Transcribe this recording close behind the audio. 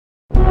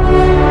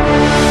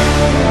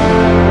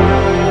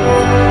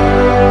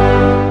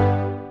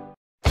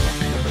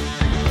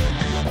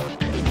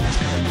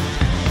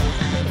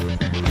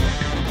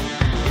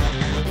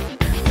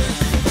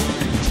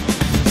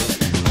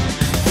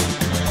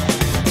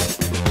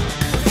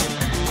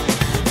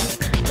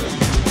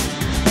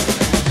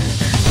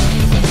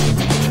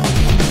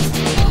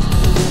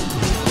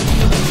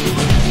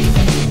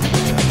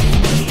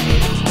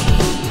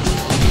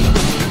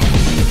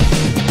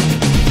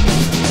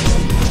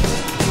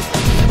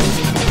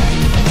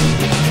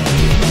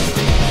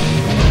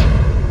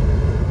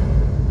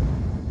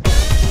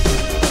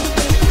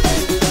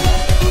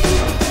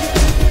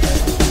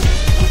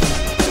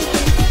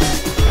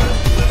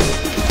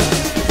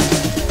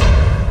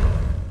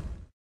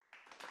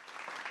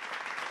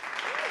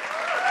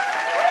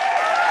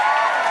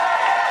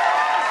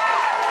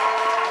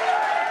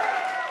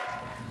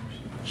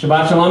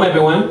Shabbat Shalom,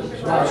 everyone.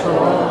 Shabbat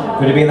Shalom.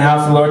 Good to be in the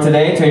house of the Lord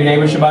today. Tell your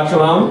neighbor Shabbat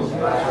Shalom.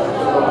 Shabbat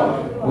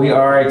Shalom. We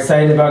are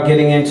excited about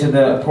getting into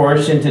the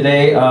portion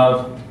today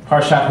of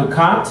Parashat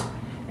Chukat.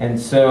 And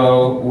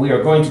so we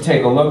are going to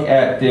take a look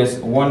at this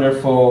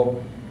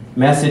wonderful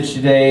message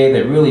today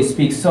that really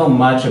speaks so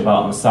much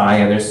about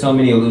Messiah. There's so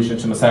many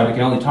allusions to Messiah. We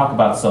can only talk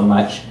about so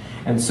much.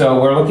 And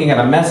so we're looking at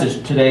a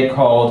message today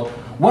called,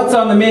 What's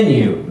on the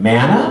Menu?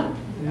 Manna?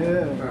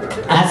 Yeah.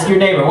 Ask your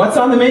neighbor, what's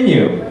on the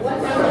menu?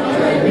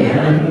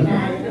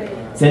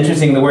 It's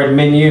interesting, the word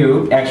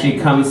menu actually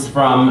comes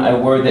from a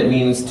word that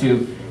means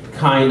to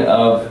kind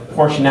of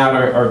portion out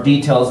or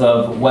details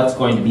of what's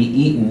going to be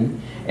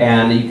eaten.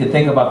 And you can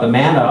think about the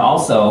manna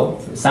also.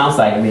 It sounds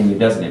like a menu,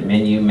 doesn't it?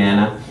 Menu,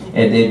 manna.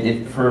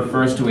 It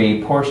refers to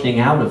a portioning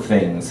out of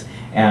things.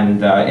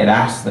 And it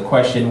asks the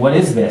question, what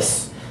is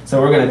this?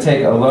 So we're going to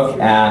take a look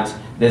at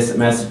this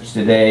message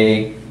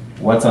today.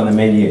 What's on the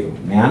menu?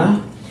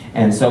 Manna?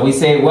 And so we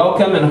say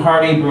welcome and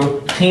hearty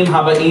bruchim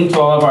haba'im to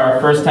all of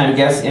our first-time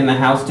guests in the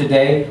house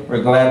today.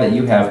 We're glad that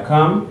you have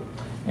come.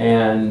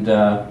 And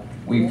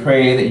we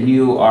pray that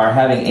you are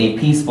having a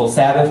peaceful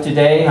Sabbath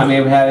today. How many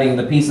are having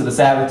the peace of the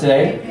Sabbath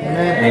today?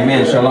 Amen.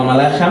 Amen. Shalom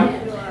Aleichem.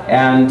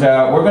 And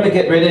we're going to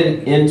get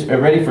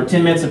ready for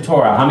 10 minutes of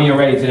Torah. How many are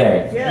ready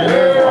today?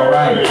 Yeah. All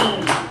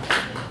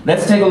right.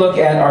 Let's take a look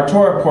at our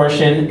Torah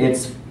portion.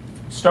 It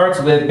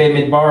starts with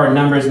Bemidbar,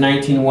 Numbers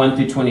 19:1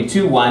 through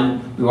 22:1.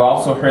 We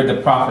also heard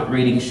the prophet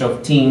reading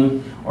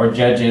Shoftim, or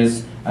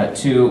Judges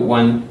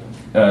 2:1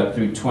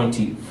 through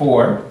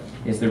 24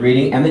 is the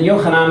reading. And then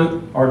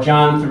Yochanan, or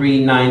John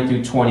 3:9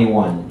 through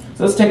 21.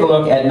 So let's take a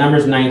look at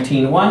Numbers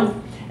 19:1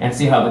 and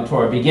see how the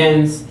Torah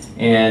begins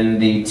in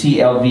the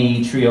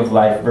TLV Tree of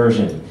Life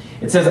version.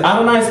 It says,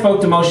 Adonai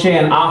spoke to Moshe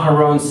and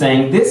Aharon,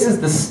 saying, This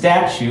is the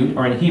statute,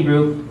 or in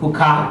Hebrew,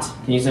 Chukat.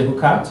 Can you say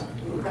Chukat?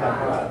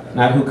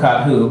 Not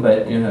Chukat who,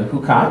 but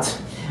Chukat,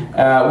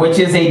 which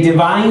is a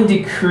divine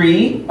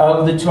decree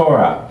of the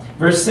Torah.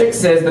 Verse 6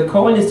 says, The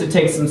Kohen is to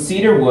take some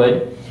cedar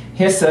wood,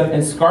 hyssop,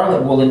 and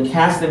scarlet wool, and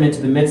cast them into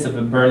the midst of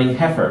a burning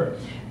heifer.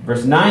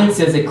 Verse 9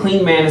 says, A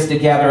clean man is to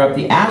gather up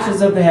the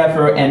ashes of the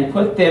heifer and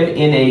put them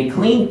in a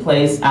clean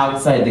place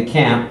outside the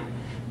camp.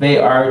 They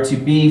are to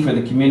be for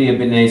the community of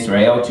Bnei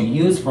Israel, to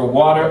use for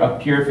water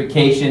of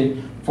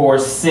purification for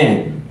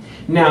sin.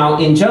 Now,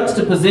 in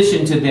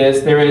juxtaposition to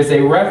this, there is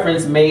a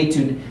reference made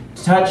to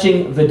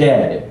touching the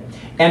dead.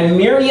 And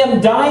Miriam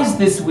dies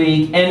this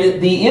week,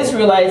 and the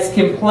Israelites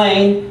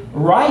complain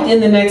right in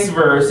the next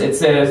verse. It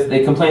says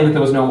they complained that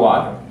there was no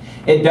water.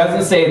 It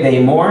doesn't say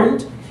they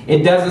mourned.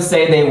 It doesn't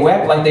say they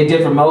wept like they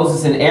did for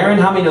Moses and Aaron.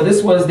 How many know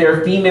this was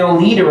their female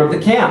leader of the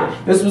camp?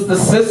 This was the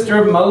sister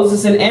of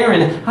Moses and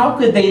Aaron. How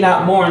could they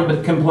not mourn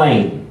but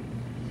complain?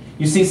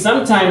 You see,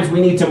 sometimes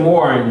we need to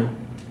mourn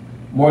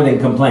more than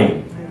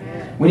complain.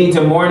 We need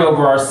to mourn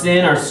over our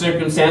sin, our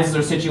circumstances,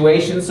 our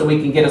situations, so we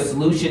can get a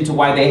solution to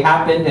why they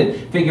happened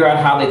and figure out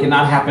how they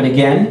cannot happen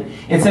again.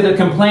 Instead of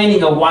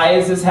complaining of why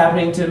is this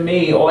happening to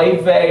me? Oy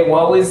vey,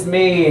 woe is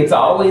me. It's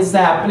always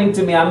happening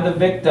to me. I'm the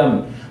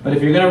victim. But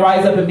if you're going to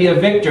rise up and be a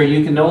victor,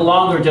 you can no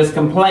longer just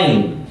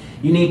complain.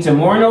 You need to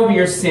mourn over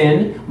your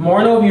sin,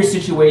 mourn over your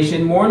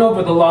situation, mourn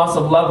over the loss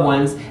of loved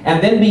ones,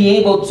 and then be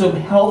able to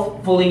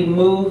healthfully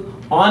move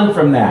on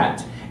from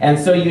that. And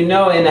so you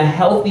know, in a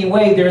healthy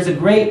way, there's a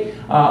great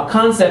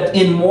concept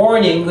in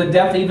mourning the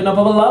death even of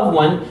a loved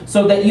one,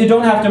 so that you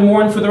don't have to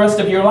mourn for the rest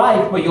of your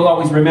life, but you'll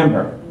always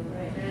remember.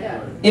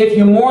 If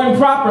you mourn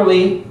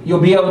properly,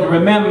 you'll be able to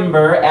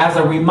remember as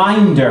a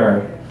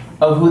reminder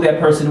of who that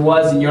person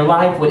was in your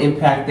life, what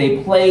impact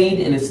they played,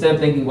 and instead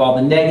of thinking of all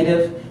the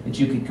negative that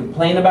you could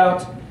complain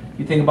about,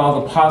 you think about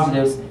all the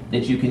positives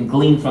that you can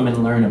glean from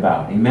and learn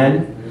about.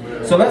 Amen?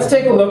 So let's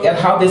take a look at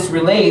how this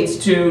relates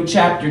to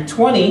chapter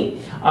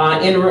 20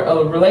 in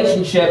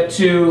relationship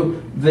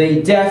to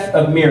the death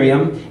of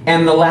Miriam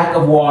and the lack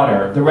of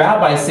water. The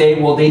rabbis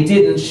say, well, they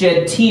didn't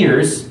shed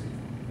tears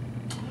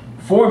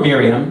for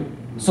Miriam,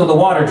 so the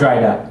water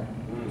dried up.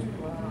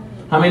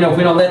 How many know if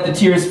we don't let the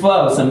tears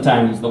flow,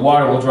 sometimes the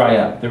water will dry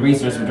up, the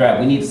resource will dry up.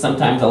 We need to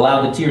sometimes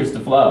allow the tears to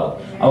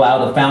flow,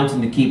 allow the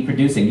fountain to keep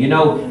producing. You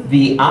know,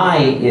 the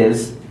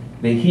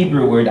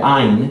Hebrew word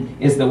ayin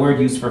is the word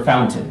used for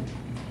fountain.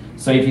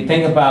 So if you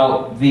think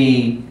about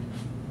the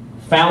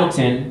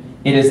fountain,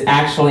 it is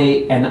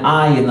actually an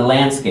eye in the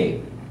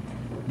landscape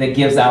that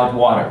gives out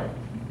water.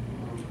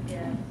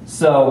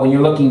 So when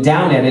you're looking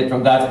down at it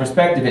from God's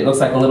perspective, it looks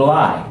like a little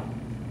eye.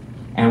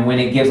 And when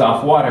it gives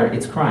off water,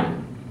 it's crying.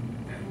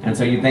 And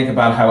so you think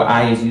about how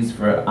ayin is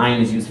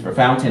used for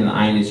fountain, and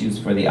ayin is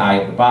used for the eye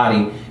of the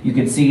body. You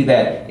can see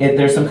that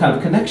there's some kind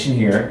of connection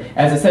here.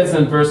 As it says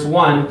in verse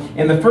 1,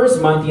 in the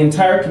first month, the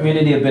entire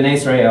community of Bnei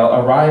Israel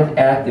arrived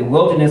at the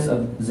wilderness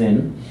of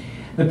Zin.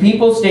 The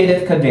people stayed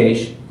at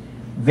Kadesh.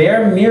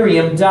 There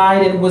Miriam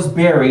died and was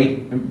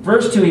buried. And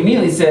verse 2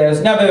 immediately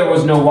says, now there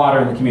was no water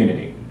in the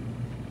community.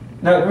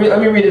 Now let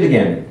me read it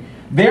again.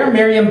 There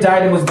Miriam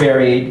died and was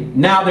buried.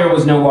 Now there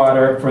was no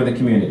water for the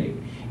community.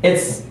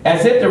 It's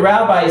as if the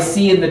rabbis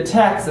see in the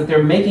text that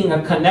they're making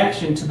a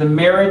connection to the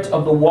merit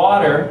of the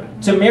water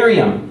to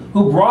Miriam,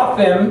 who brought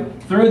them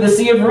through the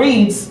Sea of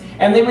Reeds.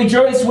 And they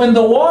rejoiced when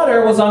the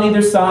water was on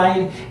either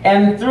side.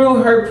 And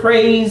through her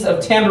praise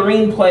of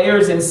tambourine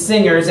players and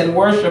singers and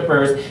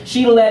worshipers,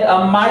 she led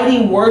a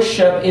mighty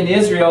worship in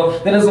Israel,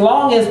 that as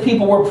long as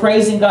people were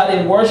praising God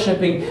and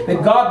worshiping,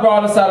 that God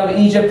brought us out of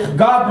Egypt,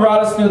 God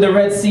brought us through the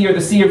Red Sea or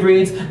the Sea of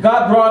Reeds,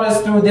 God brought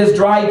us through this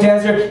dry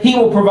desert, He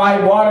will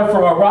provide water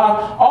from a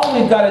rock. All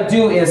we've got to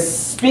do is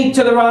speak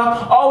to the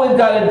rock. All we've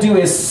got to do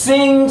is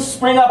sing,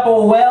 spring up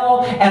a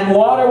well, and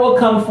water will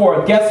come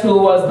forth. Guess who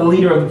was the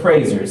leader of the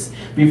praisers?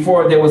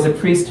 Before there was a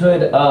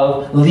priesthood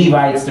of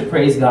Levites to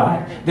praise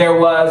God, there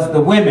was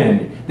the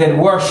women that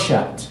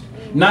worshiped.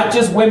 Not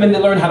just women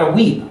that learn how to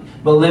weep,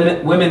 but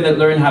women that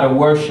learn how to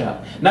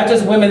worship. Not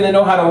just women that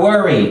know how to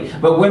worry,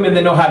 but women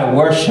that know how to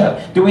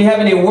worship. Do we have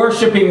any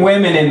worshiping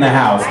women in the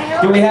house?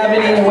 Do we have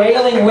any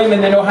wailing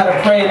women that know how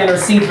to pray and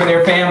intercede for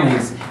their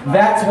families?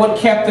 That's what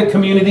kept the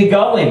community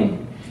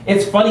going.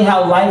 It's funny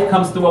how life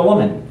comes through a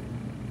woman.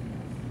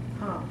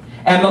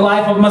 And the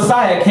life of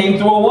Messiah came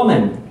through a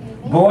woman.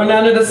 Born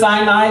under the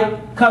Sinai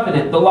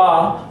covenant, the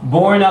law,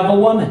 born of a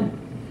woman.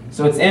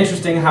 So it's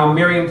interesting how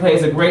Miriam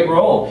plays a great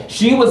role.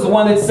 She was the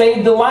one that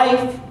saved the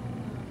life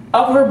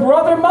of her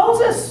brother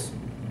Moses.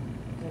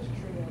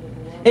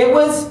 It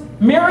was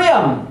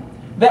Miriam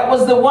that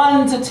was the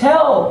one to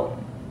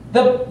tell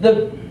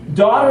the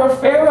daughter of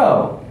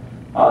Pharaoh,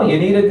 oh, you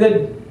need a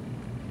good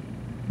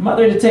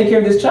mother to take care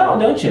of this child,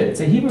 don't you? It's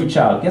a Hebrew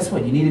child. Guess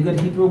what? You need a good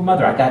Hebrew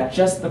mother. I got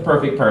just the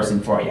perfect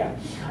person for you.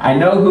 I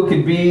know who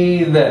could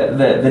be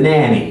the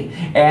nanny.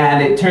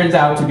 And it turns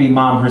out to be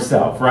mom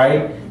herself,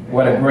 right?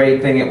 What a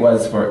great thing it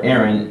was for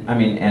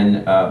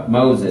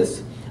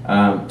Moses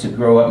to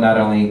grow up not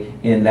only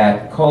in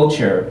that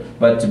culture,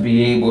 but to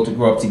be able to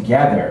grow up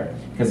together.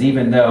 Because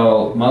even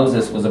though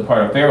Moses was a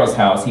part of Pharaoh's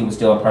house, he was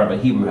still a part of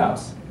a Hebrew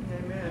house.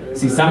 Amen.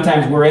 See,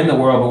 sometimes we're in the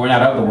world, but we're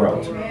not of the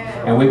world.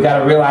 Amen. And we've got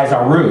to realize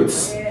our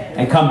roots.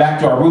 And come back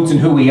to our roots and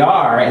who we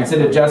are, instead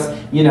of just,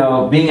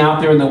 being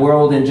out there in the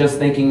world and just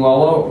thinking,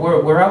 well,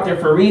 we're out there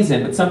for a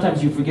reason, but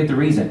sometimes you forget the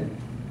reason.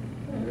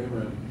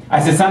 Amen. I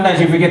said, sometimes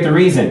you forget the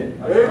reason.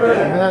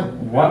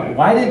 Amen. What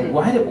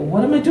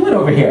am I doing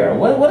over here?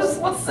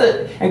 What's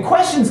the, and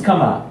questions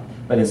come up.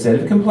 But instead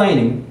of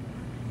complaining,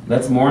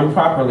 let's mourn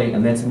properly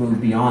and let's move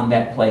beyond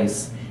that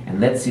place and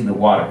let's see the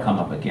water come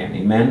up again.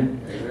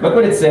 Amen? Amen. Look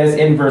what it says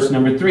in verse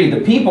number 3. The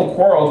people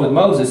quarreled with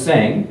Moses,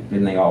 saying,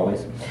 didn't they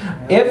always?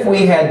 If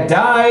we had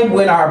died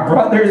when our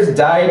brothers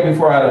died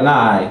before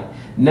Adonai,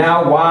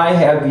 now why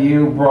have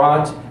you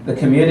brought the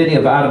community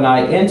of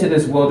Adonai into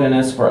this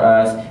wilderness for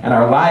us, and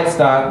our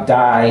livestock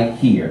die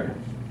here?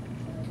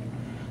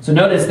 So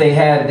notice they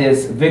had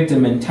this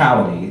victim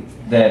mentality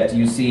that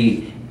you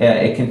see.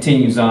 It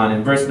continues on.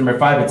 In verse number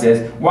 5 it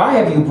says, why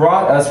have you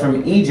brought us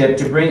from Egypt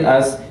to bring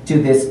us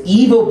to this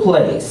evil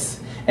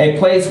place, a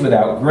place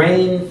without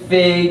grain,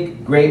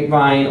 fig,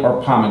 grapevine,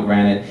 or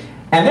pomegranate,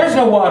 and there's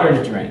no water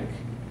to drink?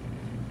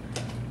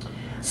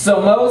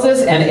 So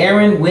Moses and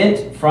Aaron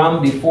went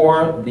from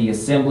before the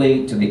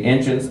assembly to the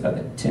entrance of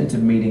the tent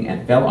of meeting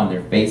and fell on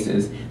their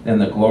faces. Then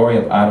the glory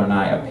of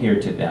Adonai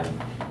appeared to them.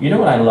 You know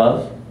what I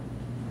love?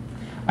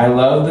 I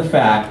love the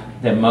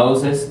fact that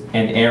Moses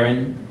and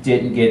Aaron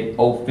didn't get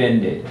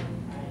offended.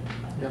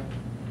 Yeah.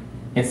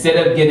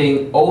 Instead of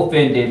getting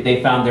offended,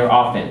 they found their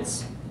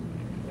offense.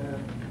 Yeah.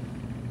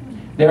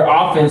 Their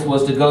offense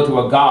was to go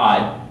to a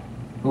God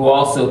who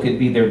also could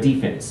be their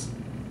defense.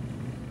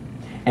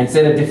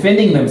 Instead of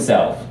defending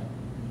themselves,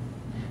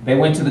 they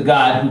went to the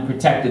God who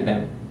protected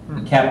them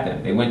and kept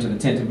them. They went to the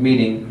tent of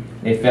meeting.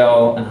 They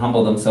fell and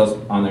humbled themselves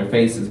on their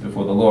faces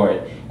before the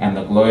Lord, and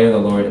the glory of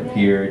the Lord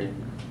appeared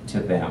to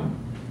them.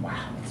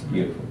 Wow, that's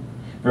beautiful.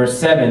 Verse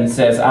 7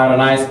 says,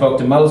 Adonai spoke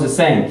to Moses,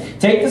 saying,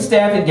 take the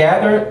staff and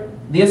gather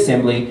the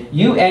assembly,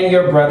 you and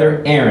your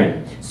brother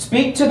Aaron.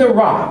 Speak to the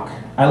rock.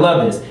 I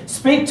love this.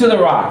 Speak to the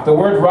rock. The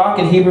word rock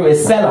in Hebrew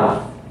is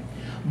selah.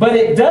 But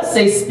it does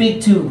say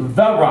speak to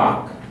the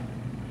rock.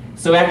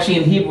 So actually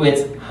in Hebrew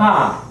it's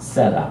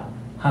ha-selah.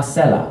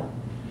 Ha-selah.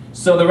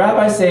 So the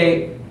rabbis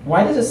say,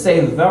 why does it say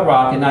the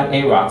rock and not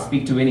a rock?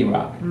 Speak to any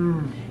rock.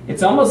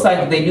 It's almost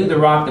like they knew the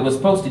rock that was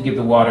supposed to give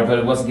the water, but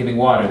it wasn't giving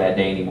water that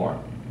day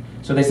anymore.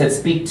 So they said,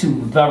 speak to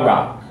the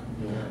rock.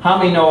 How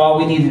many know all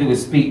we need to do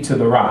is speak to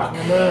the rock?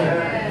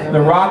 Amen.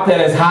 The rock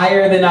that is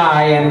higher than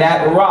I, and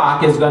that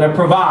rock is going to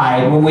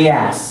provide when we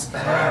ask.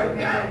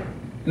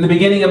 In the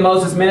beginning of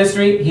Moses'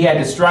 ministry, he had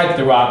to strike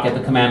the rock at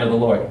the command of the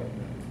Lord.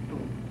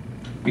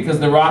 Because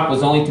the rock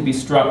was only to be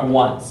struck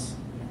once.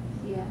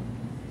 Yeah.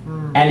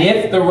 And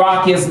if the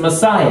rock is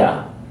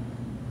Messiah,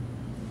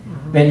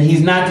 then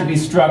he's not to be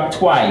struck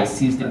twice.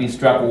 He's to be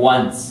struck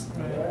once.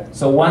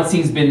 So once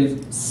he's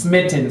been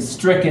smitten,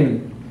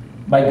 stricken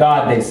by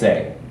God, they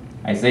say.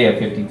 Isaiah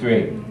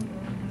 53.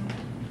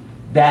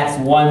 That's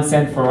once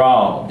and for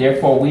all.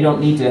 Therefore, we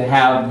don't need to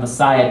have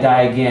Messiah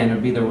die again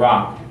or be the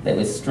rock that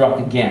is struck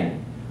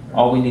again.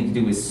 All we need to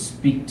do is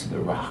speak to the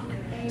rock.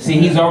 See,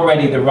 he's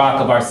already the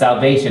rock of our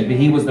salvation, but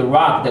he was the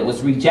rock that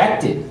was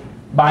rejected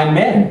by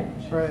men.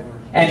 Right.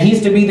 And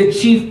he's to be the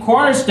chief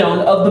cornerstone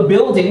of the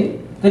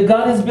building that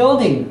God is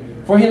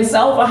building for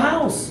himself, a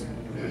house.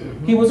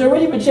 He was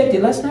already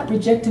rejected. Let's not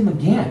reject him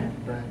again.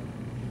 Right.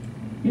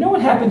 You know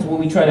what happens when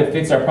we try to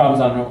fix our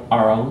problems on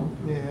our own?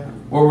 Yeah.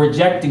 We're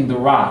rejecting the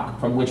rock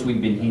from which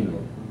we've been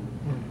healed.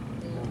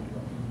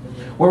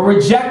 We're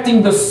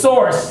rejecting the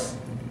source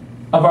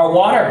of our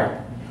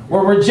water.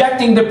 We're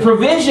rejecting the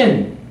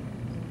provision.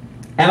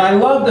 And I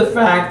love the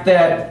fact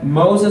that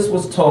Moses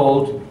was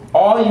told,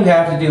 all you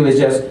have to do is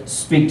just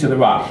speak to the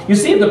rock. You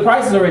see, if the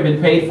price has already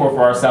been paid for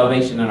our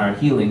salvation and our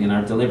healing and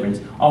our deliverance,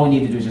 all we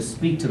need to do is just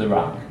speak to the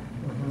rock.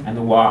 And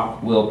the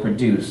rock will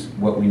produce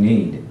what we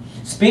need.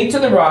 Speak to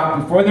the rock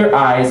before their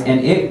eyes,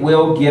 and it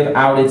will give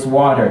out its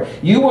water.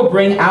 You will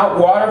bring out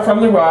water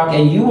from the rock,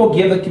 and you will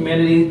give the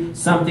community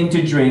something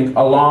to drink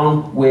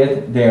along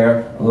with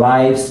their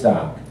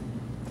livestock.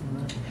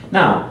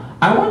 Now,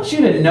 I want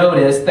you to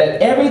notice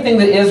that everything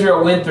that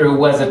Israel went through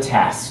was a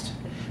test.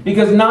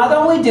 Because not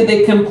only did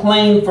they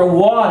complain for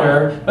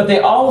water, but they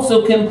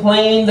also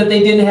complained that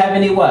they didn't have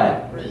any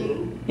what?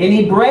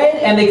 Any bread,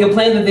 and they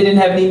complained that they didn't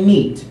have any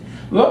meat.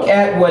 Look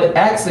at what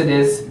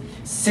Exodus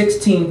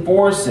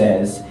 16:4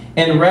 says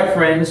in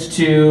reference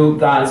to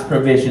God's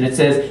provision. It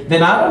says,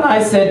 Then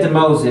Adonai said to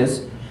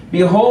Moses,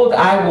 Behold,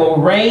 I will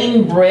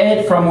rain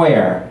bread from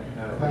where?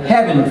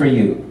 Heaven for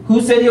you.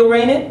 Who said he'll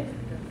rain it?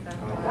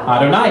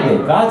 Adonai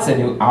did. God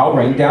said, I'll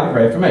rain down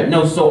bread from heaven.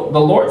 No, so the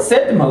Lord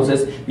said to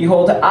Moses,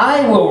 Behold,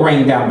 I will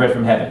rain down bread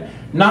from heaven.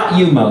 Not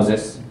you,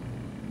 Moses.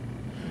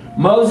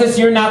 Moses,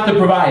 you're not the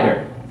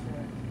provider.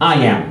 I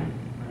am.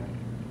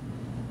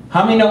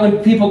 How many know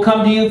when people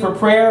come to you for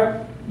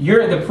prayer,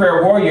 you're the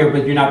prayer warrior,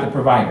 but you're not the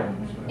provider?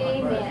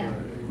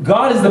 Amen.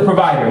 God is the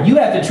provider. You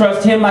have to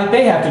trust him like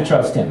they have to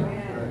trust him.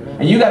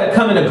 And you got to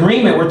come in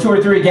agreement where 2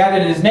 or 3 are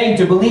gathered in his name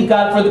to believe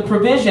God for the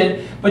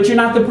provision, but you're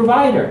not the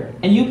provider.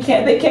 And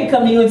they can't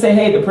come to you and say,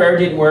 hey, the prayer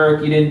didn't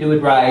work, you didn't do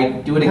it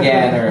right, do it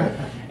again,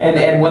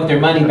 and want their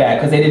money back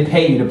because they didn't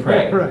pay you to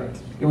pray. Right.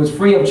 It was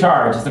free of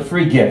charge. It's a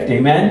free gift.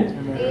 Amen?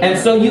 Amen. And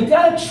so you've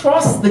got to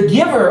trust the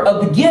giver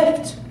of the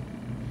gift,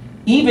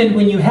 even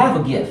when you have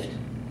a gift.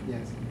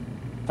 Yes.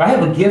 If I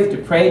have a gift to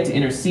pray, to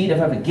intercede, if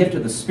I have a gift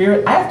of the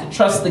Spirit, I have to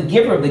trust the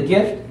giver of the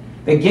gift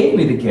that gave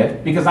me the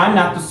gift, because I'm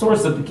not the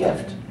source of the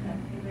gift.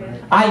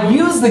 I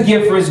use the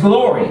gift for his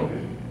glory,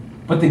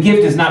 but the gift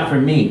is not for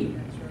me.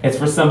 It's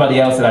for somebody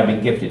else that I've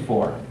been gifted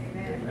for.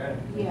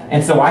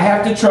 And so I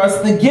have to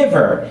trust the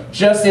giver,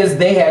 just as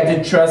they had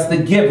to trust the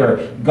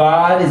giver.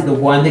 God is the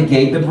one that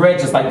gave the bread,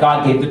 just like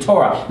God gave the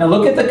Torah. Now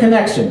look at the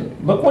connection.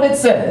 Look what it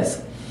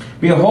says.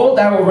 Behold,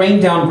 I will rain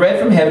down bread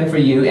from heaven for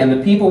you, and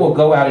the people will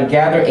go out and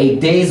gather a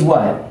day's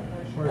what?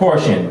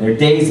 Portion, their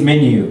day's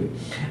menu.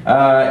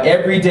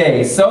 Every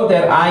day, so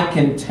that I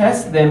can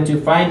test them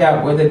to find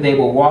out whether they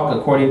will walk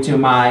according to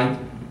my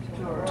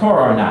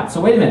Torah or not.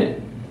 So wait a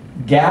minute.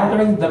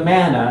 Gathering the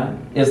manna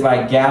is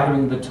like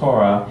gathering the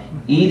Torah.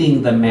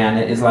 Eating the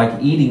manna is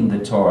like eating the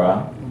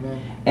Torah.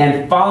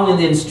 And following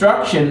the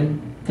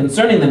instruction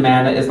concerning the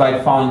manna is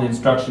like following the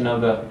instruction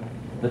of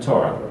the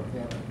Torah.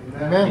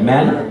 Amen.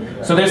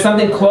 Amen? So there's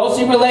something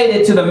closely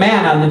related to the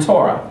manna and the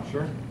Torah.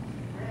 Sure.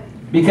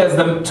 Because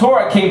the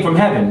Torah came from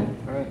heaven.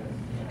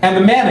 And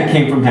the manna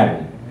came from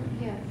heaven.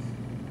 Yes.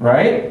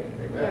 Right?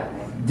 Yes.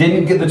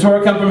 Didn't the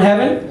Torah come from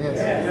heaven?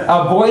 Yes.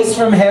 A voice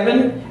from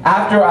heaven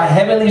after a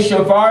heavenly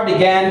shofar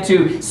began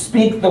to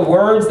speak the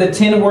words, the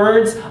 10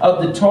 words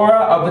of the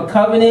Torah, of the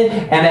covenant.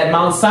 And at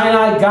Mount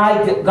Sinai,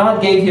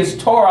 God gave his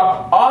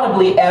Torah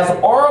audibly as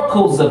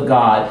oracles of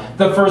God.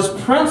 The first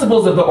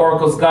principles of the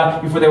oracles of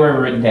God before they were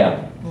ever written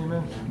down.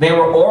 Amen. They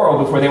were oral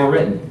before they were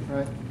written.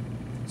 Right.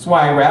 That's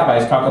why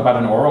rabbis talk about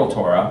an oral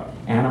Torah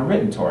and a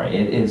written Torah.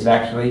 It is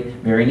actually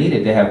very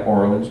needed to have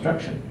oral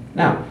instruction.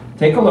 Now,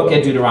 take a look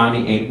at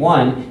Deuteronomy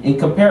 8:1 in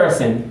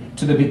comparison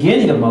to the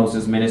beginning of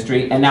Moses'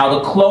 ministry and now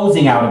the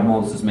closing out of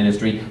Moses'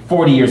 ministry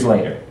 40 years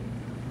later.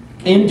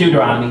 In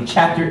Deuteronomy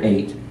chapter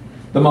 8,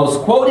 the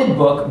most quoted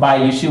book by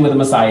Yeshua the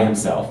Messiah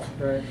himself.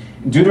 Right.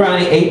 In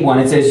Deuteronomy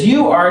 8:1, it says,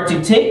 You are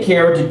to take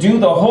care to do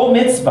the whole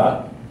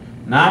mitzvah.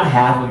 Not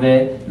half of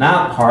it,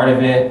 not part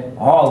of it,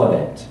 all of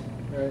it.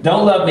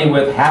 Don't love me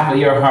with half of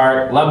your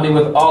heart. Love me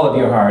with all of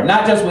your heart.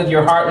 Not just with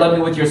your heart, love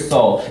me with your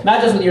soul.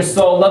 Not just with your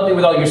soul, love me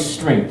with all your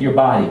strength, your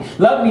body.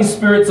 Love me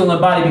spirit, soul,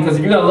 and body, because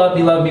if you're going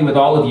to love me with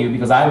all of you,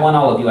 because I want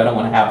all of you, I don't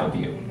want half of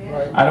you.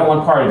 Right. I don't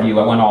want part of you,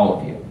 I want all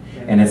of you.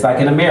 And it's like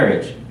in a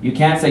marriage. You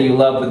can't say you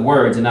love with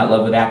words and not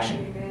love with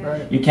action.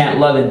 Right. You can't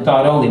love in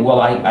thought only. Well,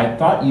 I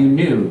thought you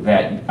knew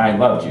that I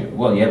loved you.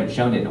 Well, you haven't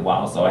shown it in a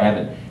while, so I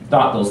haven't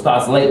thought those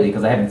thoughts lately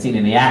because I haven't seen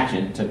any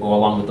action to go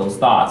along with those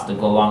thoughts, to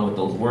go along with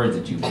those words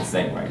that you've been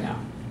saying right now.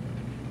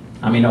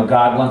 I mean, no,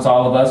 God wants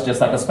all of us just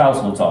like a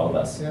spouse wants all of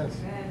us. Yes.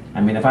 I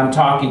mean, if I'm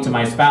talking to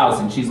my spouse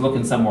and she's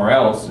looking somewhere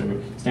else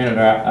or staring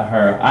at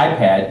her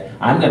iPad,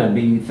 I'm going to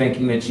be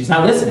thinking that she's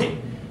not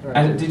listening.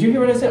 Right. Did you hear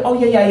what I said? Oh,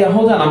 yeah,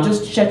 hold on. I'm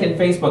just checking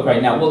Facebook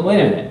right now. Well,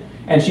 wait a minute.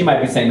 And she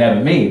might be saying that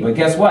of me, but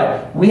guess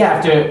what? We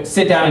have to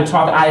sit down and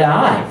talk eye to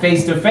eye,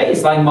 face to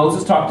face, like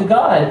Moses talked to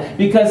God,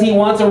 because he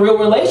wants a real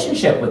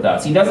relationship with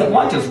us. He doesn't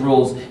want just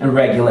rules and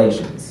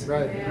regulations.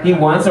 Right. He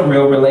wants a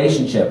real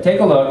relationship. Take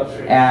a look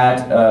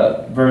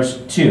at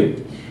verse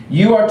 2.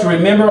 You are to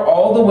remember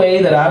all the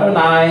way that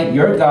Adonai,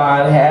 your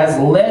God, has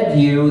led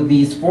you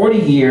these 40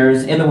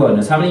 years in the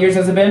wilderness. How many years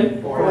has it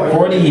been?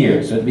 40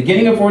 years. So at the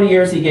beginning of 40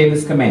 years, he gave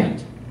this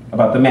command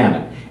about the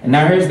manna. And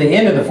now here's the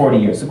end of the 40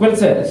 years. Look what it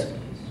says.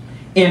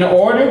 In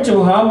order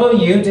to humble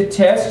you, to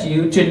test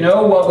you, to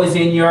know what was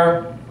in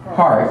your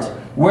heart,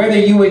 whether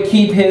you would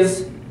keep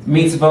his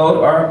mitzvot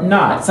or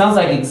not. Sounds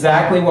like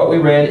exactly what we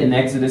read in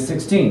Exodus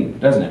 16,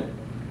 doesn't it?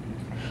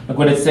 Look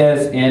what it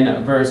says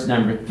in verse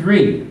number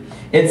 3.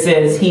 It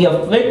says, he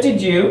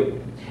afflicted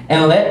you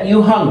and let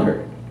you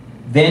hunger.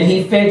 Then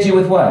he fed you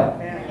with what?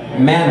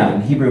 Manna.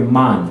 In Hebrew,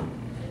 man.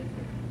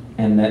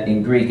 And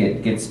in Greek,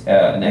 it gets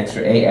an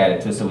extra A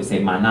added to it, so we say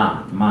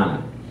manna.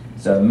 Manna.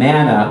 So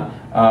manna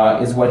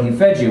is what he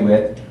fed you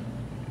with,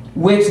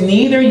 which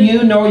neither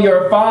you nor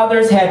your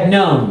fathers had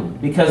known,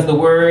 because the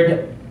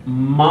word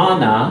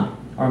manna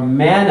or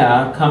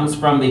manna comes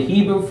from the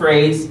Hebrew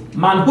phrase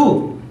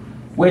manhu,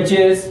 which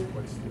is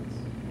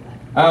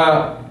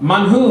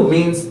manhu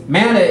means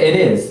manna it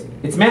is.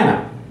 It's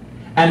manna.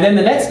 And then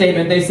the next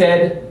statement they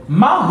said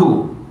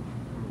mahu.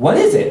 What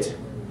is it?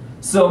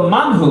 So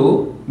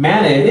manhu,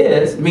 manna it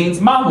is, means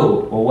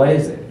mahu. Well, what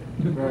is it?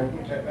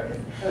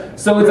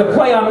 So it's a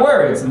play on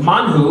words.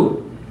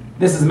 Manhu,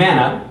 this is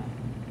manna.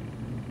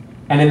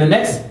 And in the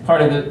next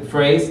part of the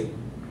phrase,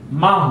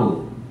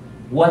 mahu.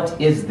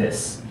 What is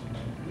this?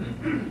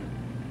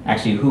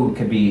 Actually, who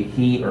could be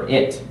he or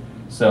it.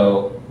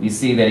 So we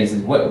see that he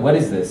says, what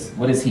is this?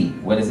 What is he?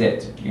 What is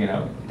it? You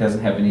know, it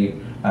doesn't have any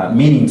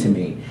meaning to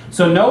me.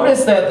 So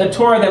notice that the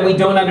Torah that we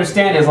don't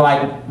understand is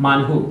like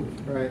manhu.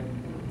 Right.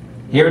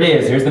 Here it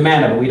is. Here's the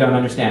manna, but we don't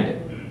understand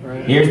it.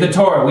 Right. Here's the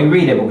Torah. We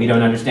read it, but we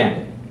don't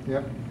understand it.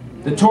 Yep.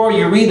 The Torah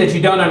you read that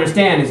you don't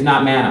understand is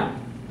not manna.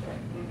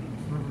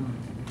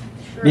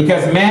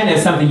 Because manna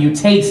is something you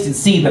taste and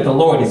see that the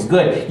Lord is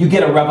good. You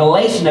get a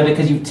revelation of it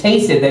because you've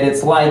tasted that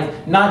it's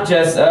like not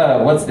just,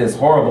 what's this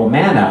horrible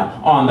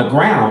manna on the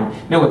ground.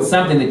 No, it's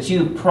something that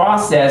you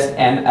processed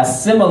and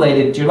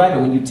assimilated to your life.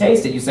 And when you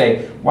taste it, you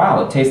say,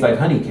 wow, it tastes like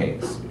honey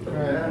cakes.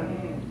 Right.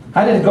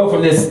 How did it go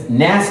from this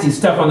nasty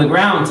stuff on the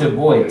ground to,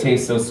 boy, it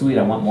tastes so sweet,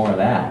 I want more of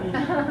that?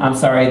 I'm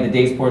sorry, the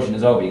day's portion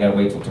is over. You got to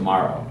wait till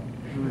tomorrow.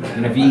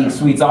 And if you eat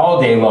sweets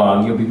all day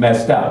long, you'll be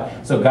messed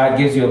up. So God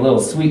gives you a little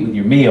sweet with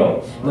your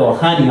meal, a little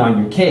honey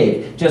on your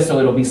cake, just so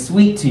it'll be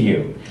sweet to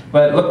you.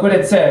 But look what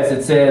it says.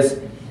 It says,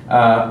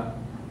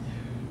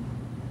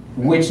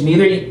 which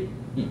neither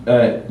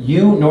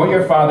you nor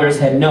your fathers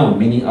had known,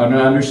 meaning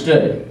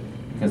understood,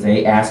 because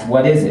they asked,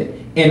 what is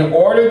it? In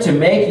order to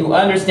make you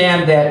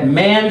understand that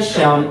man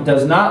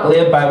does not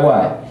live by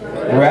what?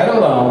 Bread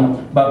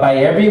alone, but by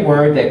every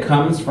word that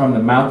comes from the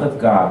mouth of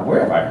God. Where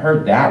have I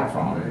heard that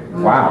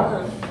from?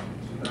 Wow.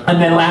 And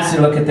then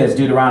lastly, look at this.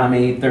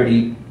 Deuteronomy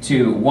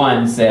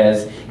 32:1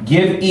 says,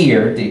 give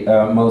ear,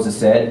 Moses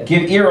said,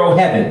 give ear, O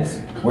heavens.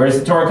 Where does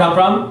the Torah come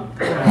from?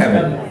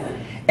 Heaven.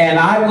 And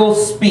I will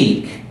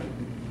speak.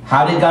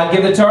 How did God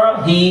give the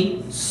Torah?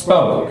 He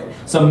spoke.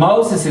 So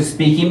Moses is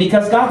speaking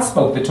because God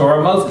spoke the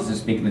Torah. Moses is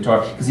speaking the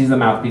Torah because he's the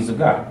mouthpiece of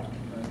God.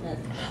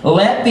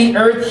 Let the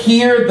earth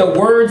hear the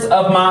words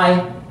of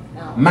my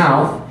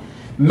mouth.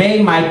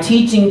 May my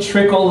teaching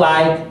trickle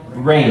like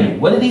rain.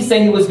 What did he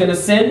say he was going to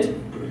send?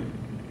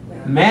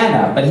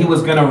 Manna. But he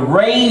was going to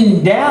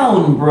rain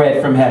down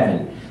bread from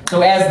heaven.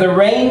 So as the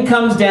rain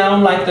comes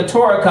down, like the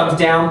Torah comes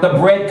down, the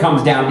bread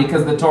comes down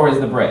because the Torah is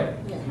the bread.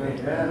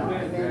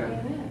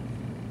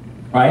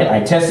 Right? I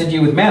tested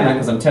you with manna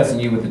because I'm testing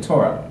you with the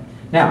Torah.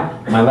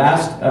 Now, my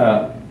last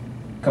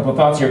couple of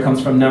thoughts here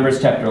comes from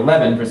Numbers chapter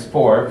 11, verse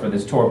 4, for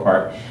this Torah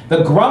part.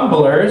 The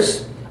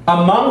grumblers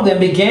among them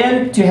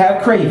began to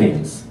have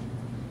cravings.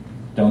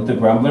 Don't the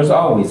grumblers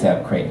always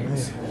have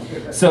cravings?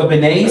 So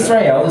Bnei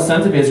Israel, the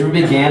sons of Israel,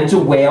 began to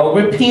wail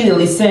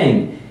repeatedly,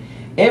 saying,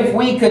 if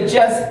we could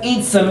just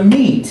eat some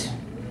meat.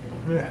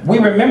 We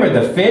remember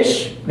the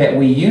fish that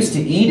we used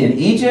to eat in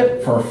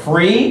Egypt for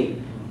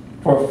free.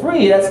 For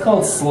free, that's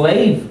called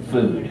slave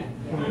food.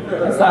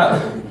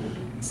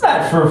 It's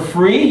not for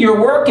free. You're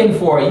working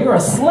for it. You're a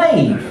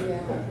slave.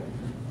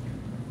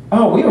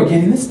 Oh, we were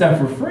getting this stuff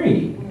for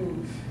free.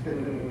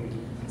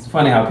 It's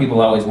funny how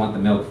people always want the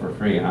milk for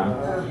free,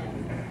 huh?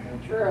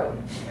 True.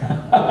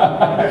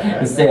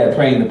 Instead of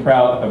paying the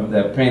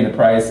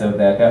price of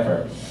that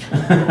heifer,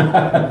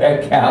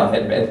 that cow,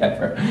 that red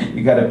heifer,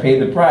 you got to pay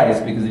the price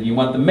because if you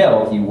want the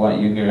milk, you're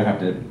going to have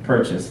to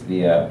purchase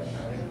the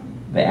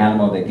the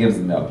animal that gives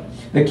the milk.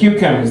 The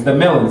cucumbers, the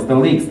melons, the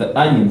leeks, the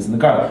onions, and the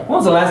garlic. When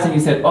was the last time you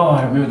said, oh,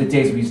 I remember the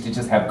days we used to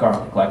just have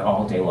garlic like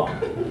all day long?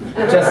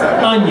 Just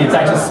onions,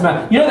 I just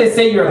smell. You know they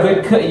say you're a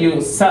good cook,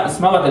 you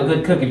smell like a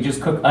good cook if you just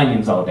cook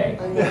onions all day.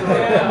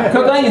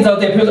 Cook onions all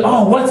day. People say,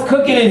 oh, what's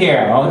cooking in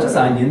here? Oh, just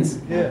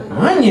onions.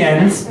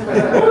 Onions? What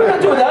are we going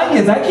to do with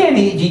onions? I can't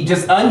eat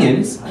just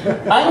onions.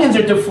 Onions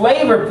are to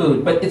flavor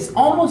food, but it's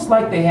almost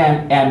like they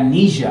have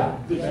amnesia.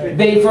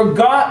 They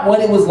forgot what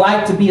it was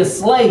like to be a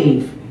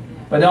slave.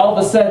 But all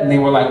of a sudden, they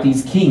were like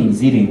these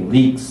kings eating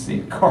leeks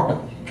and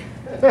garlic.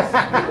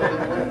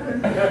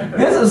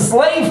 This is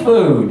slave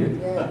food.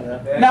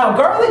 Now,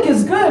 garlic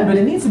is good, but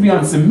it needs to be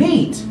on some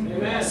meat.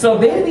 So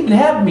they didn't even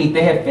have meat,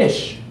 they had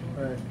fish.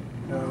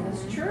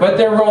 But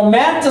they're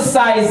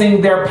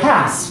romanticizing their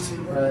past,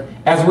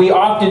 as we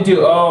often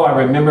do. Oh, I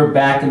remember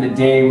back in the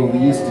day when we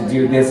used to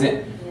do this.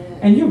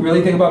 And you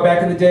really think about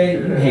back in the day?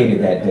 You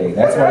hated that day.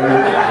 That's why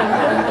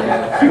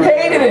you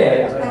hated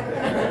it.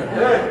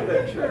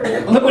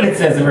 Look what it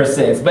says in verse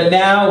 6. But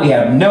now we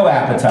have no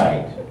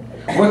appetite.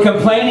 We're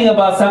complaining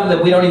about something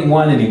that we don't even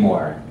want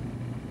anymore.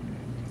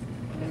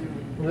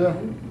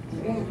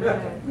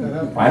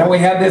 Why don't we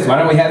have this? Why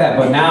don't we have that?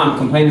 But now I'm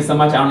complaining so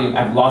much,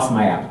 I've lost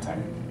my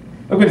appetite.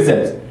 Look what it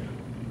says.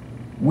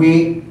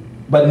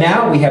 But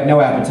now we have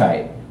no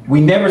appetite. We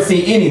never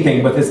see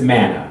anything but this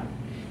manna.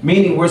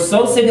 Meaning we're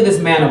so sick of this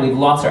manna, we've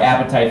lost our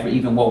appetite for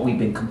even what we've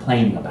been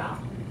complaining about.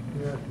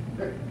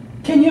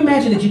 Can you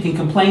imagine that you can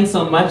complain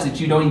so much that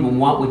you don't even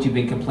want what you've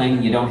been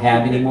complaining you don't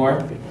have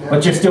anymore?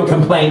 But you're still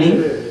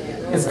complaining?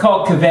 It's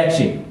called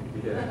kvetching.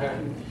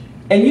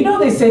 And you know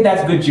they say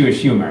that's good Jewish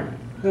humor.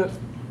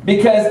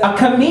 Because a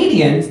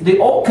comedian, the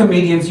old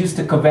comedians used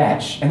to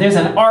kvetch. And there's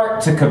an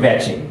art to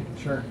kvetching.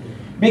 Sure.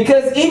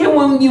 Because even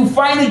when you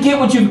finally get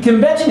what you've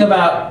been kvetching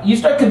about, you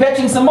start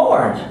kvetching some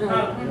more.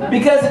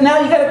 Because now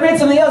you got to create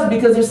something else,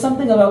 because there's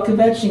something about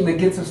kvetching that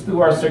gets us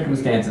through our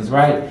circumstances,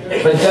 right?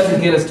 But it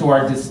doesn't get us to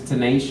our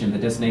destination, the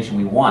destination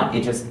we want.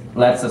 It just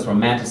lets us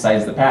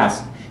romanticize the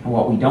past and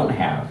what we don't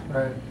have.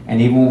 Right. And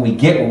even when we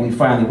get what we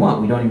finally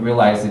want, we don't even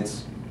realize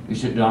we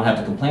don't have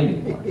to complain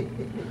anymore.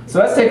 So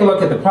let's take a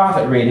look at the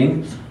prophet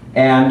reading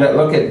and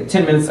look at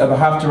 10 minutes of the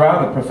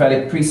Haftarah, the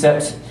prophetic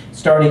precepts,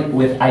 starting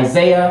with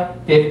Isaiah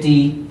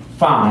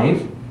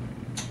 55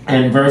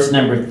 and verse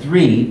number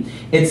 3.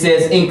 It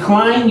says,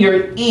 incline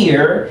your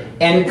ear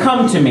and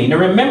come to me. Now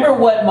remember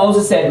what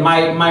Moses said,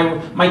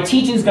 my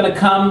teaching is going to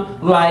come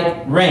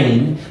like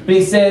rain. But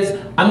he says,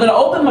 I'm going to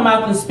open my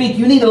mouth and speak.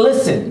 You need to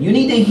listen. You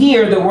need to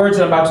hear the words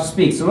that I'm about to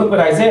speak. So look what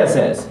Isaiah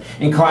says.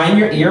 Incline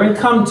your ear and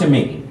come to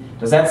me.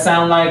 Does that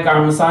sound like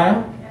our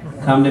Messiah?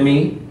 Come to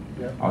me.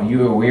 Are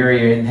you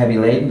weary and heavy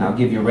laden? I'll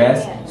give you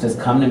rest. It says,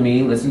 come to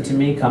me, listen to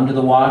me, come to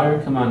the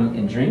water, come on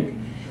and drink.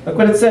 Look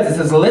what it says. It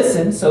says,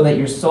 listen so that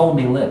your soul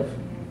may live.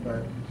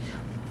 Right.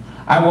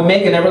 I will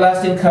make an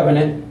everlasting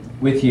covenant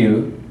with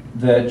you,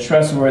 the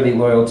trustworthy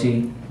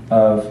loyalty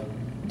of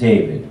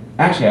David.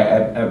 Actually,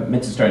 I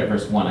meant to start at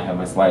verse 1. I have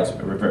my slides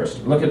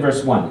reversed. Look at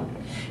verse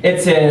 1.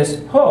 It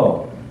says,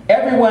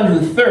 everyone who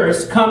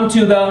thirsts, come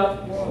to the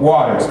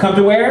waters. Come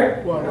to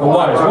where? Water. The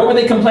waters. What were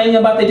they complaining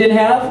about they didn't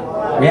have?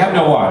 Water. We have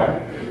no water.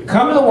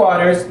 Come to the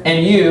waters,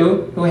 and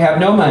you who have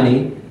no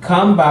money,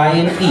 come buy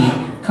and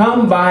eat.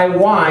 Come buy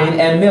wine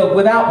and milk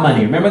without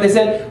money. Remember they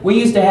said, we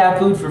used to have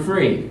food for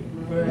free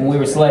when we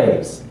were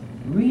slaves.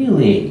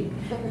 Really?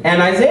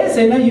 And Isaiah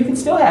said, no, you can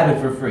still have it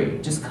for free.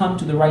 Just come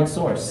to the right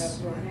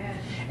source.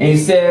 And he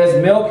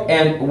says, milk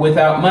and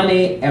without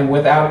money and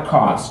without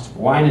cost.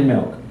 Wine and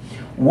milk.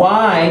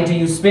 Why do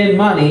you spend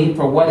money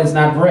for what is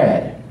not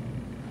bread?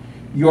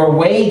 Your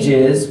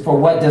wages for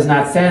what does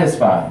not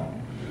satisfy.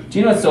 Do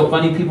you know what's so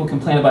funny? People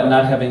complain about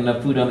not having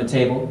enough food on the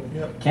table,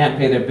 can't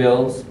pay their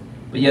bills,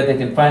 but yet they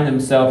can find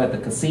themselves at the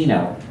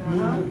casino,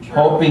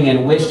 hoping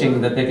and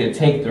wishing that they could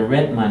take the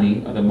rent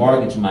money or the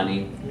mortgage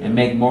money and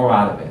make more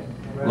out of it.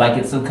 Like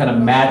it's some kind of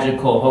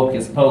magical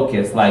hocus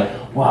pocus, like,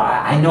 well,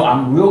 I know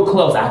I'm real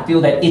close. I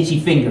feel that itchy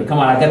finger. Come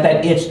on, I got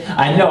that itch.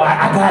 I know,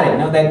 I got it.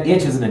 No, that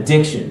itch is an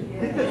addiction.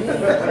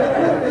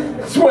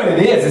 That's what it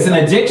is. It's an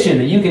addiction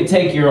that you can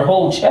take your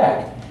whole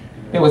check.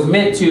 It was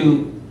meant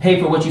to pay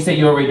for what you say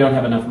you already don't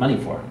have enough money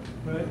for.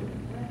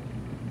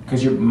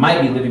 Because you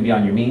might be living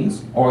beyond your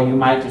means, or you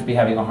might just be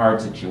having a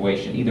hard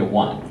situation, either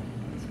one.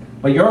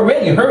 But you're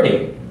already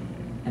hurting.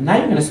 And now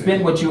you're going to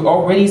spend what you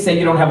already say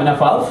you don't have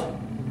enough of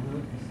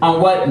on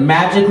what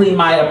magically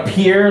might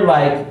appear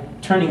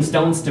like turning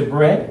stones to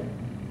bread?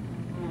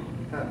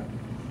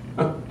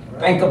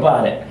 Think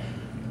about it.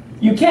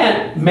 You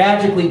can't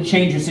magically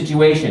change your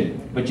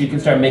situation, but you can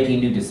start making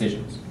new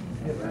decisions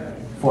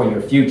for your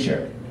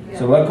future.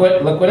 So look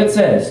what it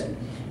says.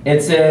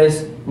 It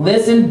says,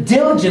 listen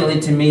diligently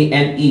to me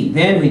and eat.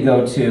 Then we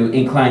go to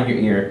incline your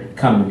ear,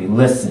 come to me,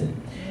 listen.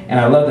 And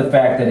I love the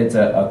fact that it's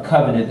a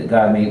covenant that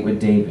God made with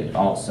David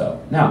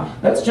also. Now,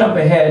 let's jump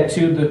ahead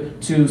to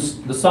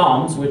the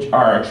Psalms, which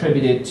are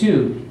attributed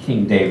to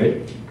King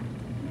David.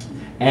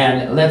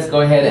 And let's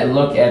go ahead and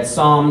look at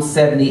Psalm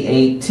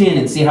 78:10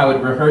 and see how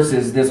it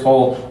rehearses this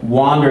whole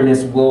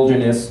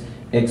wilderness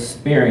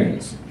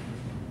experience.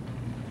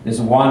 this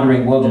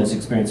wandering wilderness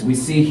experience. We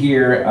see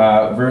here,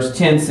 verse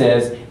 10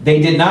 says,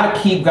 they did not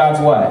keep God's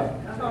what?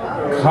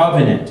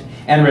 Covenant.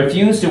 And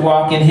refused to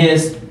walk in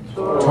his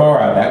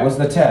Torah. That was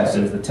the test.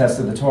 It was the test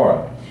of the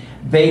Torah.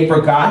 They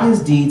forgot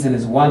his deeds and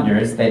his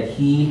wonders that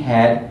he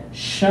had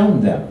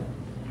shown them.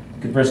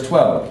 Look at verse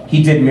 12.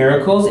 He did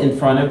miracles in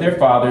front of their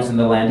fathers in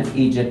the land of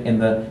Egypt in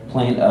the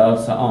plain of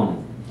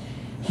Saon.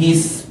 He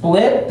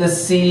split the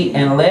sea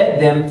and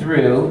led them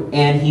through,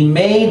 and he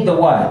made the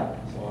what?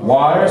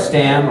 Water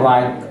stand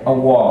like a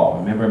wall.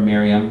 Remember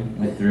Miriam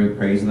went through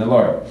praising the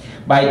Lord.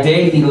 By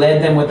day he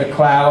led them with a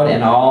cloud,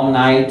 and all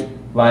night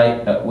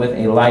with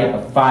a light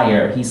of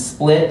fire. He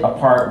split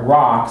apart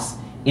rocks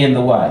in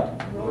the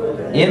what?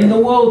 In the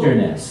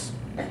wilderness.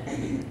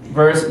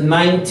 Verse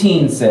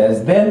 19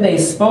 says, then they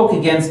spoke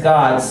against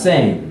God,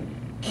 saying,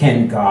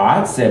 can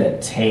God set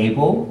a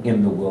table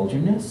in the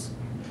wilderness?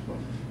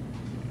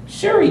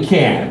 Sure he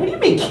can. What do you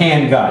mean,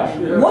 can God?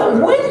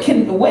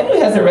 When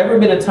has there ever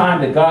been a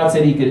time that God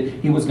said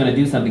he was going to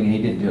do something and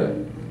he didn't do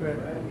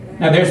it?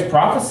 Now there's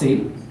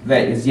prophecy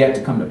that is yet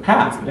to come to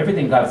pass, but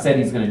everything God said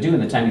he's going to do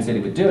in the time he said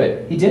he would do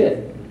it, he did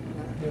it.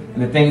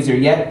 And the things are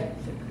yet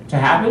to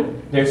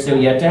happen, they're still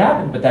yet to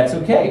happen, but that's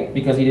okay,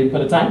 because he didn't put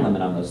a time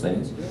limit on those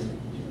things.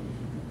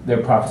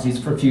 They're prophecies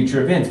for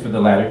future events, for the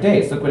latter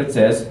days. Look what it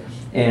says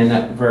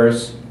in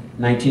verse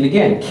 19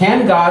 again.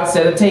 Can God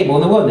set a table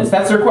in the wilderness?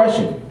 That's their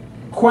question.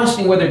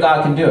 Questioning whether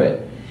God can do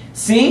it.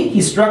 See,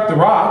 he struck the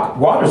rock,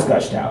 waters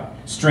gushed out,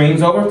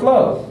 streams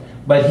overflowed.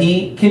 But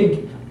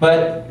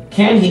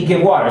can he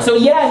give water? So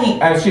yeah,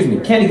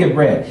 can he give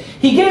bread?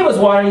 He gave us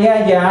water,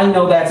 yeah, I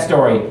know that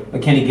story.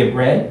 But can he give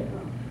bread?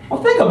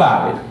 Well, think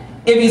about it.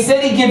 If he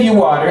said he'd give you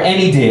water, and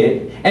he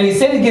did, and he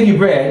said he'd give you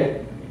bread,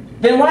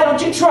 then why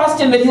don't you trust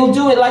him that he'll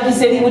do it like he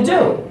said he would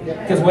do?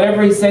 Because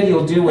whatever he said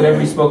he'll do, whatever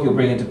he spoke he'll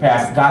bring it to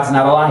pass. God's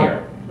not a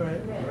liar.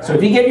 So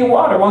if he gave you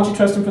water, why don't you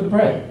trust him for the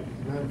bread?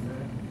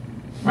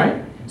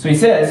 Right? So he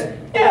says,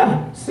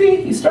 yeah,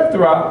 see, he struck the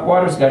rock,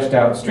 waters gushed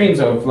out, streams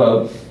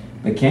overflowed.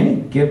 But can he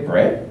give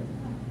bread?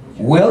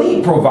 Will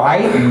he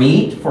provide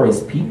meat for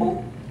his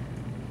people?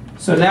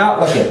 So now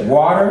look at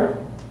water,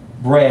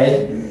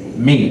 bread,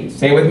 meat.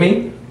 Say it with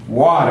me.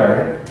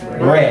 Water,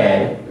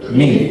 bread,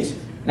 meat.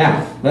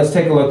 Now, let's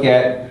take a look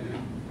at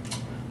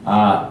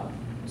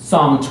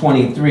Psalm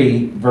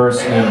 23,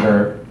 verse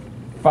number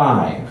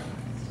 5.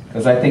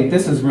 Because I think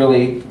this is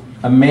really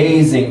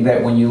amazing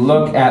that when you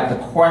look at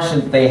the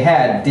questions they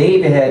had,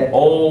 David had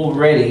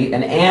already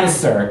an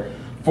answer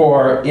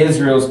for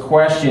Israel's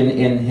question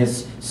in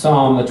his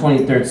psalm, the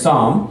 23rd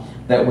Psalm,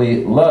 that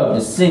we love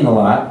to sing a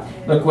lot.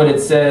 Look what it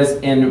says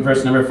in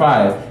verse number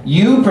 5.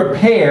 You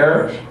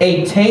prepare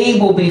a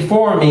table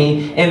before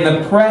me in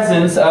the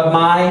presence of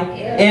my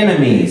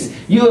enemies.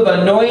 You have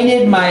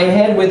anointed my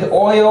head with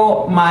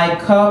oil, my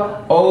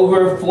cup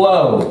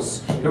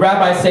overflows. The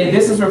rabbis say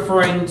this is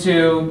referring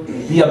to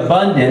the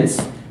abundance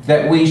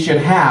that we should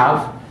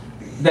have,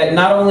 that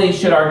not only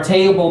should our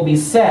table be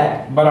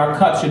set, but our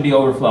cup should be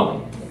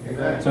overflowing.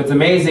 Amen. So it's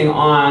amazing,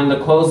 on the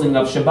closing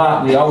of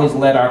Shabbat, we always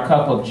let our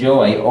cup of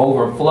joy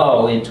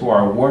overflow into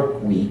our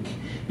work week,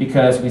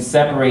 because we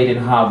separated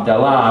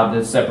Havdalah,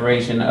 the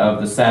separation of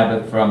the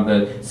Sabbath from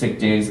the 6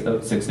 days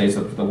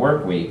of the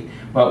work week.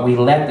 But we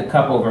let the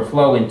cup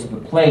overflow into the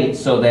plate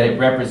so that it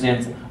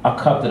represents a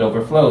cup that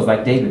overflows,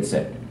 like David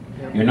said.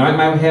 You anoint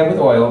my head with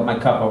oil, my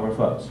cup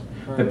overflows.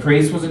 The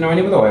priest was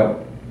anointed with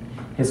oil.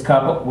 His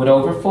cup would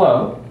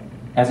overflow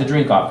as a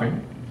drink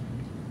offering.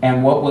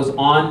 And what was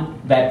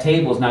on that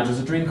table is not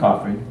just a drink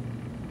offering,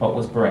 but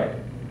was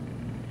bread.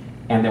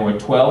 And there were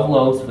 12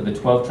 loaves for the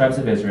 12 tribes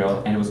of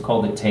Israel, and it was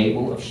called the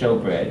table of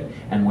showbread.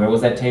 And where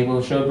was that table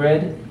of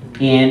showbread?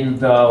 In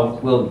the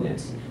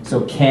wilderness.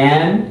 So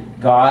can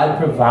God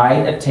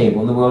provide a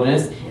table in the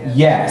wilderness?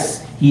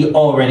 Yes, he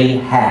already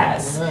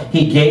has.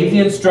 He gave the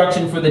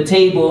instruction for the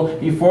table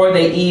before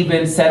they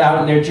even set out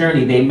on their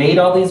journey. They made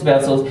all these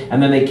vessels,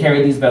 and then they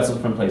carried these vessels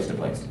from place to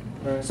place.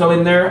 So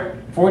in their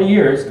 40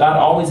 years, God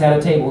always had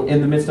a table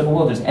in the midst of a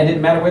wilderness. And it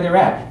didn't matter where they're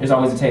at, there's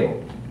always a table.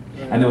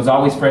 And there was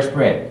always fresh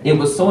bread. It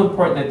was so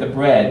important that the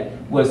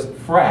bread was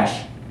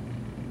fresh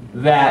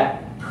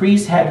that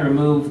priests had to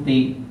remove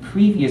the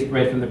previous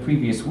bread from the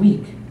previous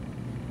week.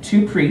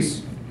 2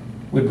 priests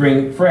would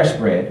bring fresh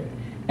bread,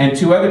 and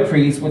 2 other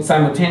priests would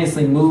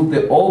simultaneously move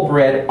the old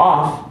bread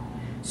off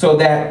so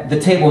that the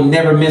table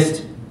never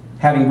missed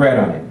having bread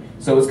on it.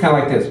 So it was kind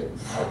of like this.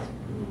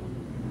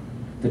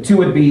 The 2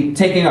 would be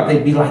taking up,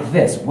 they'd be like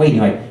this, waiting,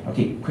 like,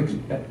 okay, quick,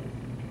 at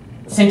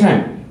the same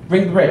time,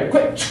 bring the bread,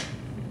 quick,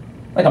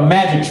 like a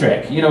magic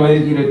trick. You know,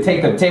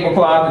 take the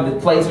tablecloth and the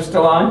plates are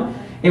still on.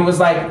 It was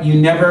like you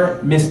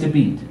never missed a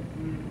beat.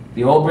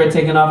 The old bread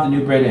taken off, the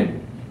new bread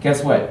in.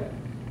 Guess what?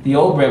 The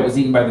old bread was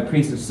eaten by the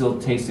priest, who still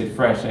tasted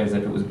fresh as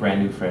if it was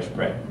brand new fresh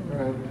bread.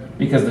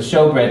 Because the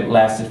showbread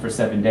lasted for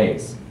 7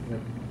 days.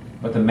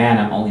 But the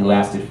manna only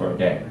lasted for a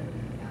day.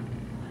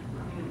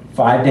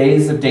 5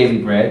 days of daily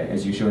bread,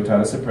 as Yeshua taught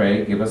us to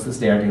pray, give us this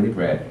day our daily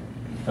bread.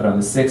 But on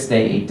the 6th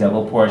day, a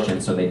double portion,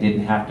 so they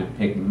didn't have to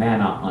pick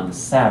manna on the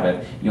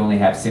Sabbath. You only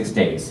have 6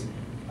 days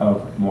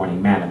of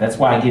morning manna. That's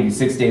why I give you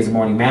 6 days of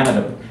morning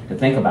manna to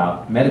think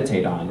about,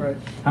 meditate on. Right.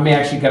 How many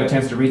actually got a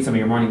chance to read some of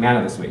your morning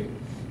manna this week?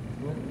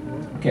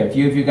 Okay, a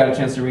few of you got a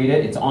chance to read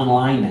it. It's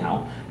online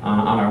now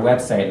on our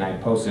website, and I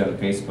posted it on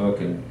Facebook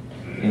and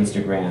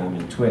Instagram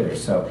and Twitter.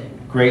 So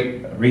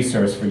great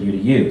resource for you to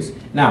use.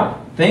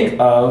 Now, think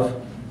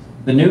of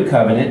the New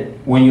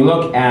Covenant when you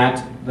look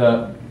at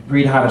the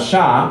Brit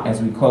Hadashah,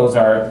 as we close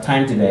our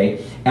time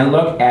today, and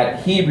look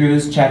at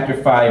Hebrews chapter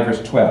 5,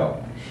 verse 12.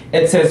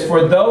 It says,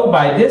 "For though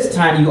by this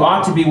time you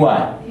ought to be"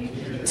 what?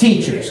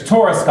 Teachers,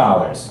 Torah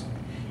scholars.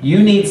 You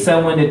need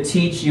someone to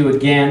teach you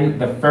again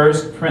the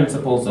first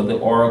principles of the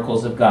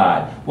oracles of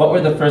God. What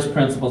were the first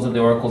principles of the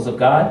oracles of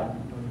God?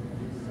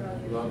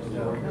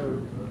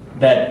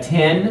 That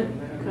 10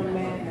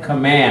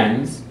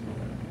 commands,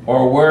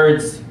 or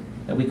words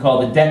that we call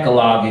the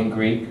Decalogue in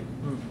Greek,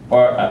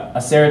 or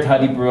Aseret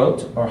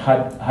Hadibrot, or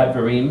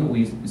Hadvarim.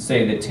 We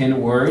say the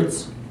 10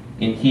 words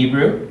in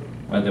Hebrew,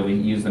 whether we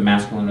use the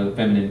masculine or the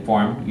feminine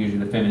form. Usually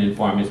the feminine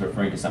form is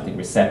referring to something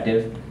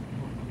receptive.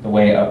 The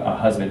way a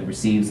husband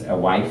receives a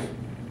wife,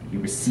 he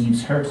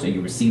receives her, so you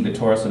receive the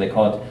Torah, so they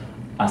call it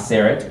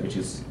Aseret, which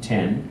is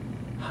 10,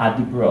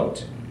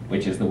 Hadibrot,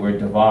 which is the word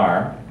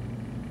Davar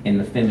in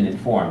the feminine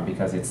form,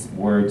 because it's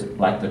words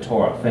like the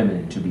Torah,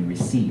 feminine, to be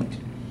received.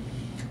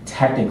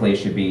 Technically it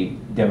should be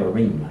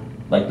Devarim,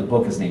 like the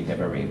book is named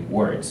Devarim,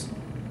 words.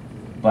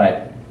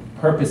 But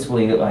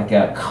purposefully, like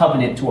a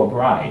covenant to a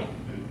bride,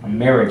 a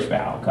marriage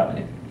vow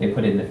covenant, they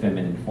put it in the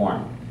feminine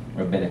form,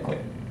 rabbinically.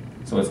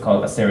 So it's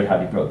called Aseret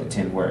Hadibrot, the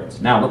 10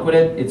 words. Now look what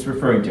it's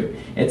referring to.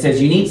 It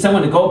says you need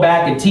someone to go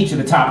back and teach you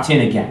the top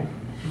 10 again.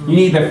 You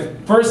need the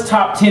first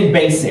top 10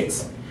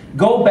 basics.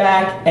 Go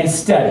back and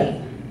study.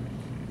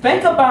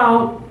 Think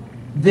about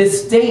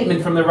this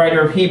statement from the writer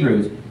of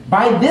Hebrews.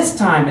 By this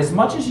time, as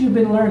much as you've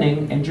been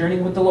learning and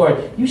journeying with the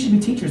Lord, you should be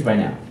teachers by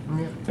now.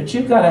 But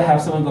you've got to have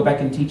someone go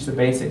back and teach the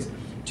basics.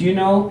 Do you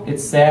know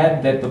it's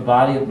sad that the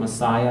body of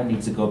Messiah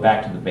needs to go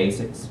back to the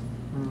basics?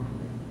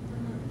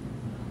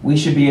 We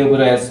should be able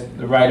to, as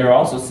the writer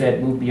also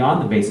said, move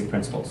beyond the basic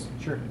principles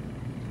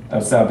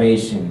of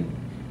salvation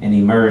and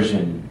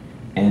immersion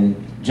and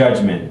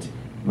judgment,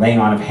 laying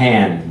on of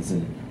hands,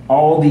 and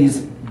all these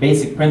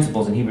basic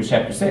principles in Hebrews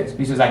chapter 6.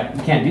 He says,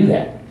 you can't do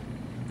that.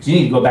 Because you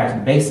need to go back to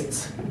the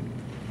basics.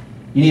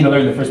 You need to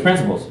learn the first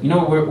principles. You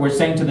know what we're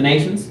saying to the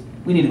nations?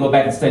 We need to go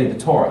back and study the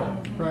Torah.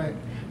 Right.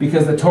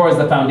 Because the Torah is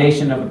the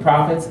foundation of the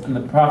prophets, and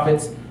the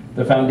prophets,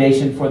 the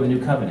foundation for the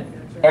new covenant.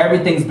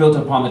 Everything's built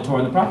upon the Torah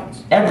and the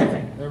prophets.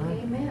 Everything.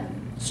 Amen.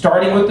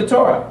 Starting with the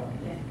Torah.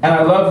 And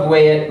I love the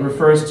way it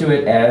refers to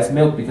it as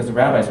milk, because the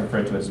rabbis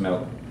refer to it as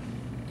milk.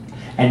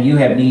 And you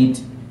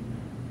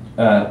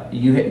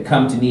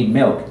come to need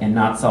milk and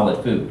not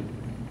solid food.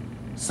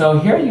 So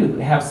here you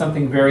have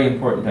something very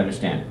important to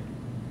understand.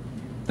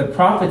 The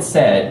prophet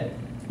said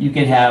you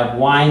can have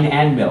wine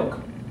and milk,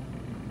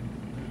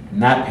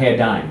 not pay a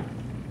dime.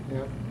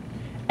 Yep.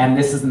 And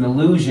this is an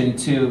allusion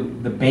to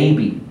the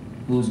baby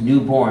who's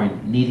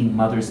newborn needing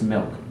mother's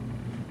milk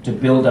to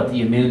build up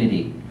the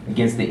immunity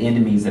against the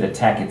enemies that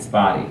attack its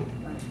body,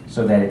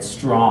 so that it's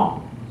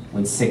strong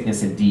when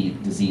sickness and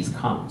disease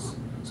comes.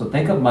 So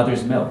think of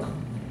mother's milk.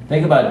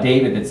 Think about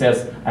David that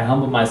says, I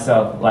humble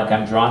myself like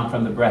I'm drawn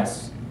from the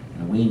breast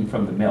and weaned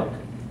from the milk.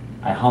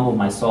 I humble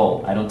my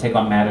soul. I don't take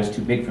on matters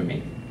too big for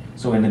me.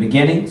 So in the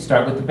beginning,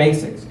 start with the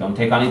basics. Don't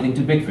take on anything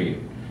too big for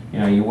you. You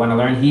know, you want to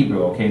learn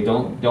Hebrew, okay?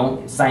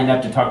 Don't sign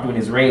up to talk to an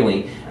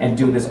Israeli and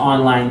do this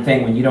online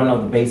thing when you don't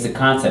know the basic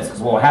concepts. Because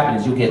what will happen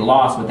is you'll get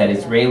lost with that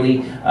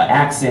Israeli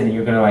accent, and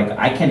you're going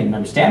to I can't even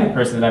understand the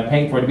person that I'm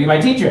paying for to be my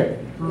teacher.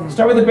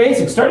 Start with the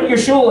basics. Start at your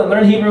shul and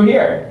learn Hebrew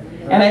here.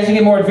 And as you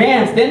get more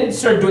advanced, then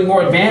start doing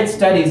more advanced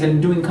studies and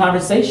doing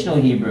conversational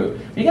Hebrew.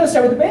 But you got to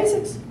start with the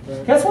basics.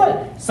 Guess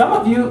what? Some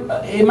of you,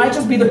 it might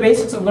just be the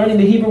basics of learning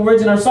the Hebrew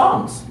words in our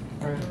songs.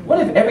 What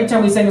if every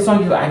time we sang a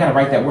song, you go, I got to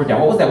write that word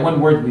down. What was that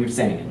one word we were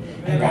saying?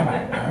 Hey,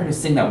 Rabbi, I heard us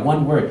sing that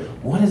one word.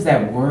 What does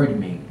that word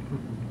mean?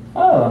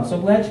 Oh, I'm so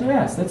glad you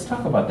asked. Let's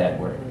talk about that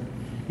word.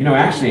 You know,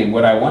 actually,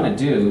 what I want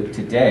to do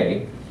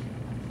today,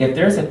 if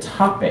there's a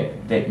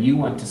topic that you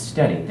want to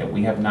study that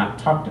we have not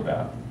talked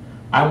about,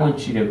 I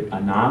want you to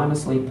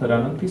anonymously put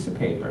on a piece of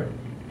paper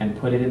and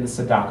put it in the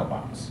tzedakah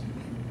box.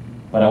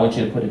 But I want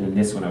you to put it in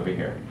this one over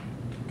here.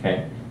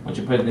 Okay? I want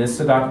you to put it in this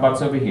tzedakah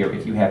box over here.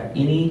 If you have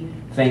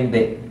anything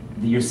that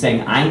you're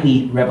saying, I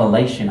need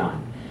revelation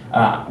on.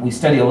 We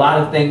study a lot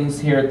of things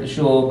here at the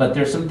shul, but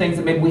there's some things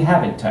that maybe we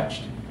haven't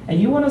touched. And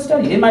you want to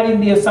study. It might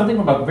even be something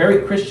from a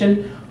very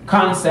Christian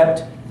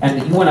concept,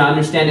 and you want to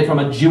understand it from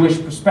a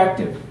Jewish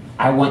perspective.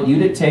 I want you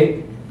to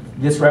take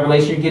this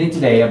revelation you're getting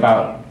today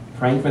about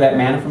praying for that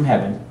manna from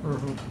heaven,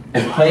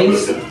 and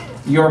place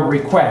your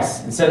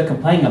requests. Instead of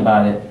complaining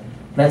about it,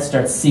 let's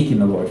start seeking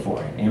the Lord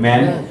for it.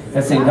 Amen?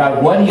 Let's say,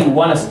 God, what do you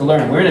want us to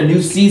learn? We're in a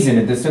new season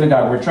at the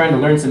synagogue. We're trying to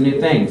learn some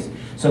new things.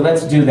 So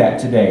let's do that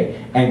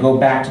today and go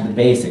back to the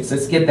basics.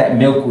 Let's get that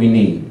milk we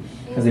need.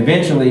 Because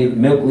eventually,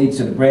 milk leads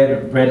to the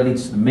bread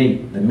leads to the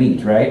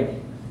meat, right?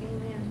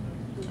 Amen.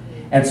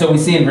 And so we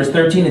see in verse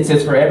 13, it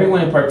says, "For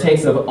everyone who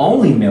partakes of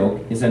only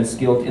milk is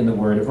unskilled in the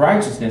word of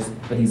righteousness,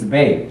 but he's a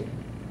babe.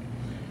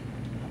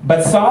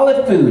 But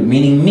solid food,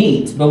 meaning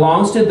meat,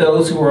 belongs to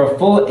those who are of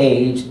full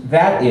age,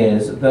 that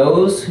is,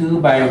 those who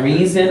by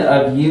reason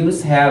of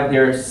use have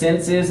their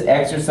senses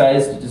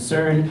exercised to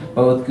discern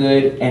both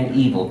good and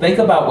evil." Think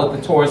about what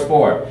the Torah is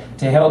for,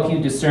 to help you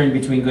discern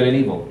between good and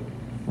evil,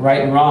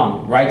 right and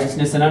wrong,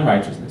 righteousness and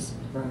unrighteousness.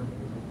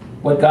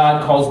 What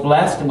God calls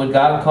blessed and what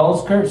God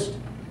calls cursed.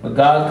 What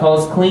God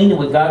calls clean and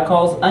what God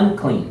calls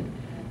unclean.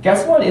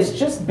 Guess what? It's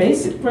just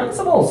basic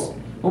principles.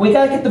 But we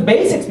got to get the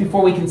basics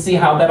before we can see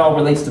how that all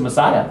relates to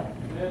Messiah.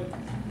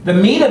 The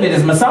meat of it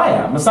is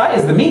Messiah. Messiah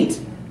is the meat.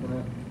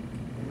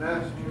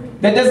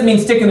 That doesn't mean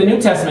stick in the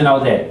New Testament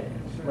all day.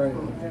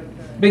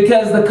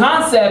 Because the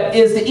concept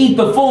is to eat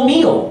the full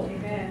meal.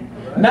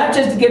 Not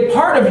just to get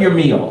part of your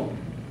meal.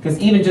 Because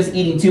even just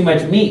eating too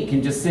much meat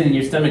can just sit in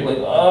your stomach like,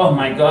 oh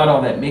my God,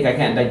 all that meat, I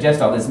can't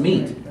digest all this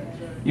meat.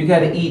 You got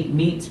to eat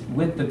meat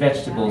with the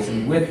vegetables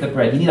and with the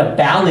bread. You need a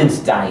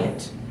balanced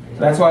diet. So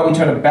that's why we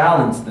try to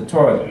balance the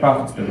Torah, the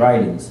prophets, the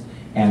writings,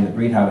 and the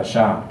Brit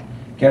Hadashah.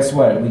 Guess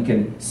what? We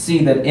can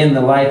see that in the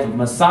life of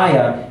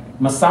Messiah,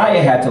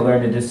 Messiah had to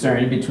learn to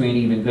discern between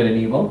even good and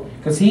evil,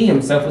 because he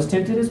himself was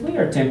tempted as we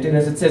are tempted,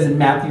 as it says in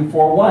Matthew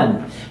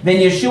 4:1. Then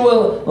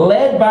Yeshua,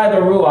 led by the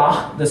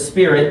Ruach, the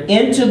Spirit,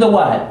 into the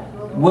what?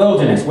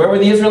 Wilderness. Where were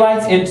the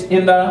Israelites?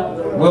 In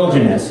the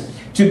wilderness.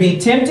 To be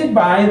tempted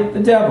by the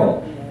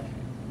devil.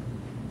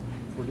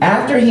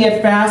 After he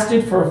had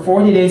fasted for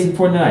 40 days and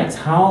 40 nights.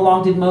 How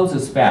long did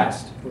Moses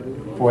fast?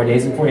 40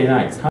 days and 40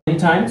 nights. How many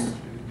times?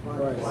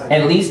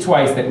 At least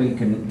twice that we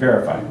can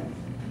verify.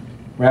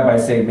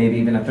 Rabbis say maybe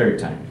even a third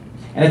time.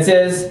 And it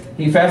says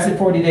he fasted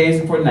 40 days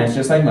and 40 nights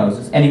just like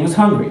Moses. And he was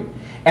hungry.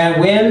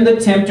 And when the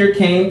tempter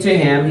came to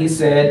him, he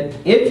said,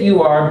 "If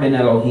you are Ben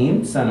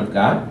Elohim, Son of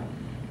God,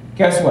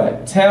 guess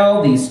what?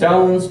 Tell these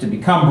stones to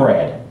become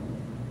bread."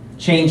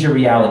 Change your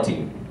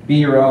reality. Be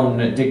your own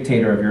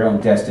dictator of your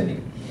own destiny.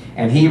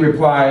 And he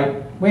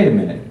replied, wait a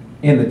minute.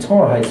 In the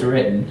Torah it's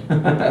written,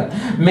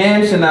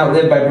 man shall not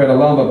live by bread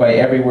alone, but by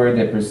every word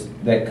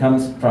that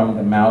comes from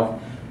the mouth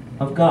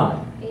of God.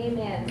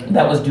 Amen.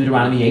 That was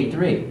Deuteronomy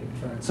 8:3.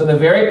 So the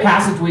very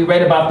passage we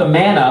read about the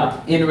manna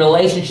in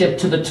relationship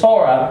to the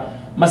Torah,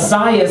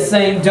 Messiah is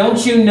saying,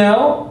 don't you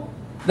know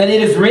that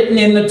it is written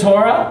in the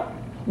Torah,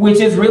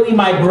 which is really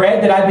my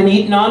bread that I've been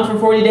eating on for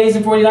 40 days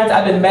and 40 nights.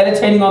 I've been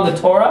meditating on the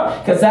Torah,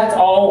 because that's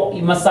all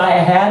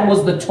Messiah had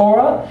was the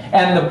Torah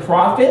and the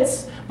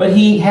prophets. But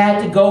he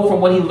had to go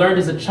from what he learned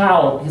as a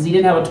child, because he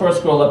didn't have a Torah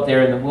scroll up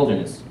there in the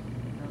wilderness.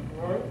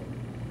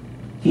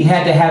 He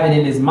had to have it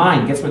in his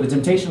mind. Guess where the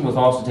temptation was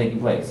also taking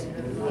place?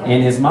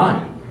 In his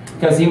mind.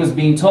 Because he was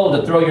being told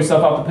to throw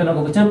yourself off the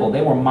pinnacle of the temple.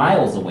 They were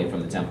miles away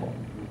from the temple.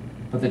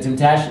 But the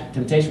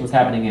temptation was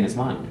happening in his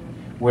mind.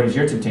 Where does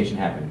your temptation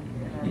happen?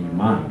 In your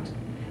mind.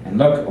 And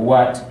look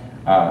what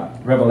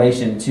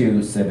Revelation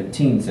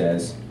 2:17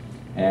 says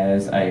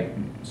as I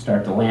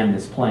start to land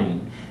this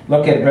plane.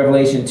 Look at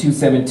Revelation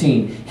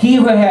 2:17. He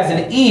who has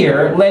an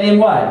ear, let him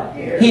what?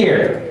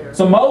 Hear.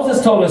 So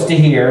Moses told us to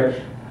hear.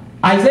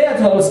 Isaiah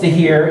told us to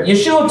hear.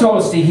 Yeshua told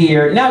us to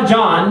hear. Now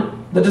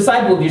John, the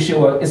disciple of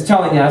Yeshua, is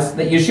telling us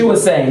that Yeshua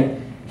is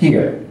saying,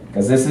 hear.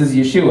 Because this is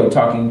Yeshua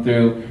talking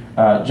through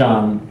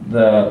John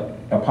the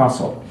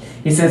apostle.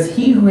 He says,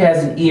 he who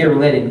has an ear,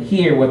 let him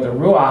hear what the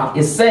Ruach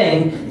is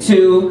saying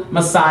to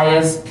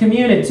Messiah's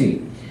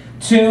community.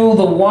 To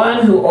the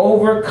one who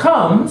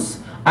overcomes,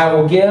 I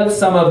will give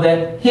some of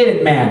the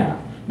hidden manna.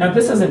 Now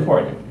this is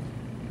important.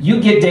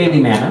 You get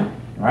daily manna,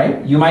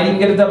 right? You might even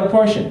get a double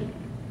portion.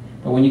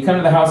 But when you come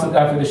to the house of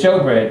God for the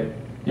showbread,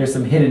 there's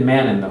some hidden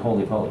manna in the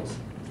Holy of Holies.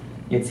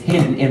 It's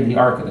hidden in the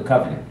Ark of the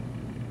Covenant.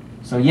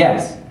 So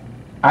yes,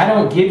 I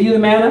don't give you the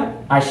manna,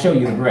 I show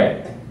you the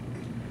bread.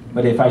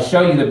 But if I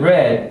show you the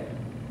bread,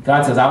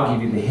 God says, I'll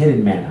give you the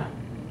hidden manna.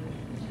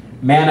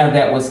 Manna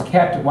that was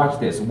kept, watch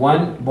this,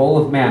 one bowl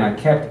of manna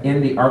kept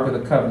in the Ark of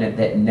the Covenant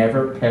that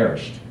never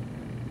perished.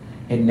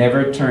 It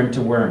never turned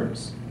to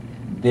worms.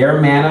 Their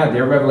manna,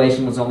 their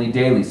revelation was only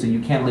daily, so you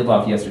can't live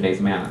off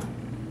yesterday's manna.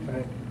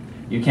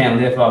 You can't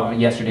live off of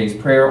yesterday's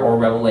prayer or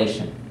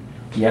revelation.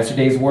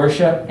 Yesterday's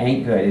worship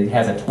ain't good. It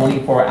has a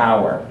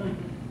 24-hour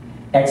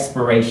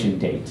expiration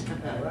date.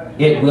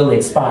 It will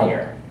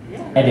expire.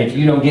 And if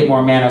you don't get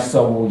more manna,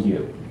 so will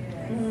you.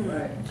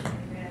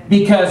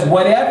 Because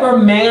whatever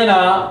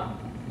manna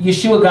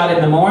Yeshua got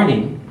in the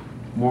morning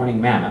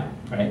manna,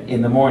 right?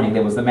 In the morning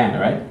there was the manna,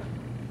 right?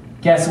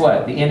 Guess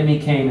what? The enemy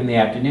came in the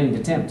afternoon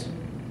to tempt.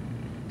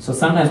 So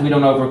sometimes we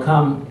don't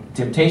overcome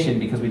temptation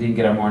because we didn't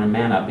get our morning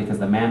manna, because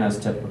the manna is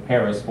to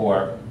prepare us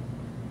for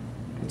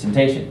the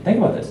temptation. Think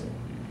about this.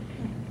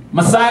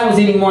 Messiah was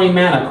eating morning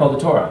manna called the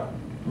Torah,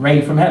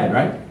 rain from heaven,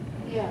 right?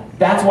 Yeah.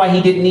 That's why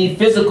he didn't need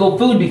physical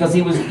food, because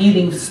he was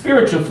eating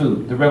spiritual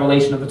food, the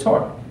revelation of the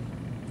Torah,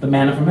 the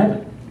manna from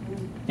heaven.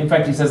 In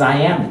fact, he says, I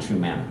am the true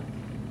manna.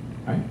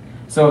 Right?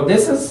 So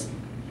this is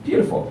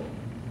beautiful.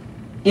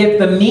 If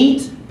the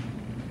meat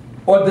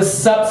or the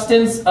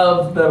substance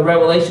of the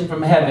revelation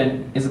from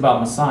heaven is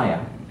about Messiah,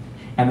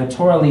 and the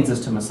Torah leads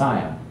us to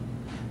Messiah,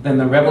 then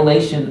the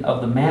revelation of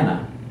the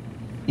manna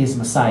is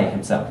Messiah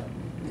himself.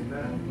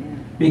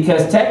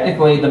 Because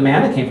technically the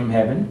manna came from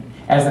heaven,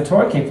 as the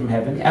Torah came from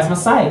heaven, as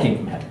Messiah came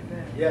from heaven.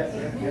 Yes,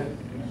 yes, yes.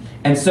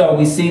 And so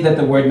we see that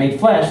the word made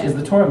flesh is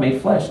the Torah made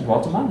flesh and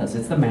dwelt among us.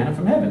 It's the manna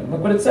from heaven.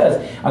 Look what it says.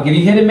 I'll give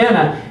you hidden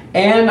manna,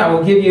 and I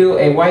will give you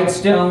a white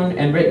stone,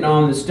 and written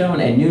on the stone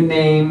a new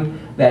name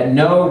that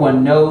no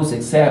one knows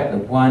except the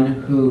one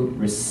who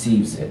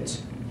receives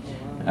it.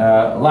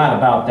 A lot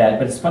about that,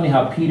 but it's funny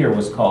how Peter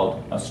was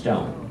called a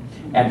stone.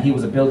 And he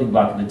was a building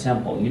block in the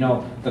temple. You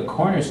know, the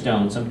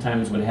cornerstone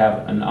sometimes would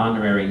have an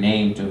honorary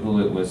name to who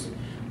it was,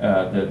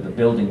 the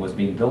building was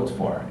being built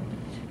for.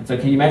 And so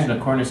can you imagine a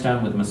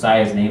cornerstone with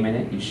Messiah's name in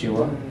it,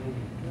 Yeshua?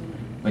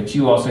 But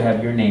you also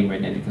have your name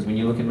written in it, because when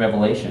you look in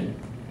Revelation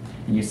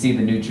and you see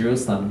the New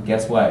Jerusalem,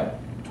 guess what?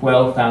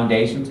 12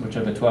 foundations, which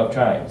are the 12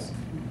 tribes.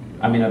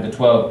 I mean, of the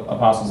 12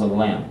 apostles of the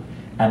Lamb.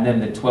 And then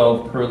the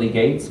 12 pearly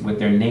gates with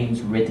their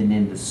names written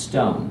in the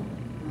stone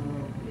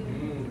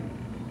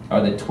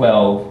are the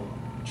 12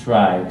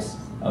 tribes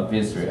of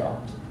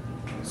Israel.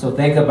 So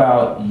think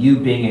about you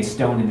being a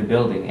stone in the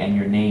building and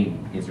your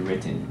name is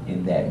written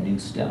in that new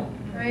stone.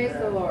 Praise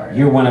the Lord.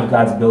 You're one of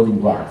God's building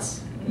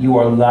blocks. You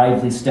are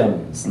lively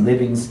stones,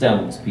 living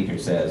stones, Peter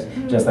says,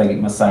 just like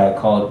Messiah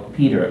called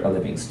Peter a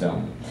living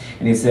stone.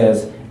 And he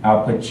says,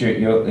 I'll put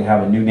you'll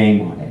have a new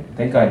name on it.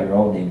 Thank God your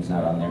old name's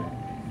not on there.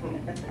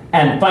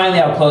 And finally,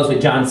 I'll close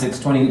with John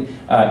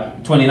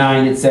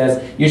 6:29. It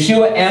says,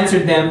 Yeshua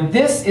answered them,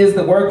 this is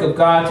the work of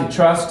God, to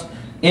trust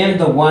in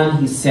the one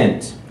he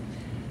sent.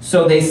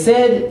 So they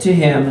said to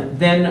him,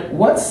 then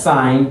what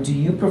sign do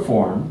you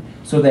perform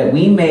so that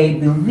we may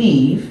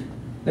believe,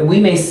 that we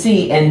may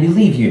see and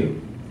believe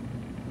you?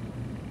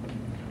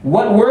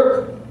 What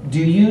work do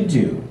you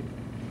do?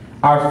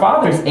 Our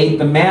fathers ate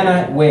the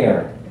manna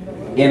where?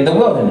 In the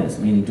wilderness,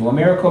 meaning do a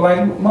miracle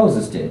like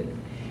Moses did.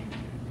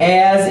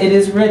 As it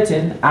is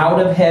written, out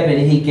of heaven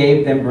he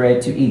gave them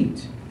bread to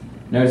eat.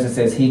 Notice it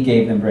says he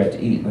gave them bread to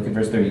eat. Look at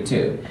verse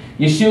 32.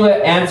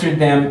 Yeshua answered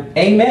them,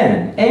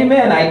 amen,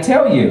 amen, I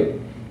tell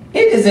you,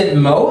 it isn't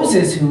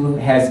Moses who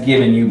has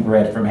given you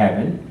bread from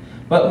heaven,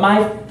 but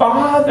my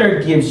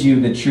Father gives you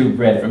the true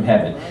bread from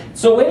heaven.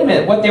 So wait a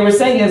minute, what they were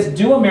saying is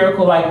do a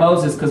miracle like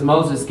Moses, because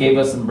Moses gave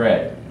us some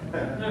bread.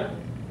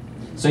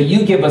 So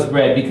you give us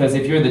bread because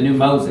if you're the new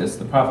Moses,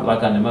 the prophet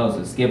like unto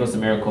Moses, give us a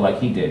miracle like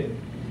he did.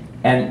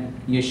 And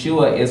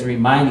Yeshua is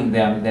reminding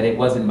them that it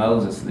wasn't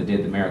Moses that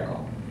did the miracle.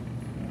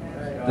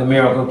 The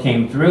miracle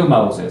came through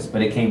Moses,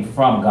 but it came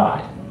from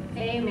God.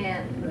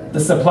 Amen. The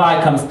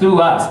supply comes through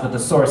us, but the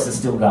source is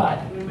still God.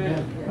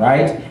 Amen.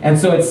 Right? And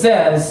so it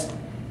says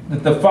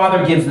that the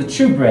Father gives the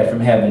true bread from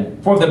heaven.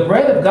 For the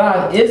bread of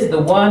God is the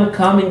one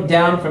coming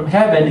down from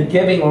heaven,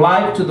 giving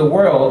life to the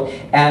world.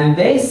 And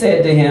they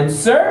said to him,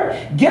 sir,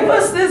 give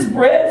us this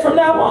bread from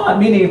now on.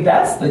 Meaning, if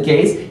that's the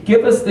case,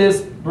 give us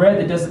this bread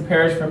that doesn't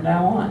perish from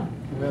now on.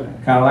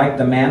 Kind of like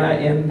the manna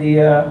in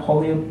the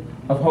Holy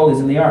of Holies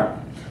in the ark.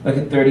 Look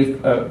at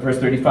verse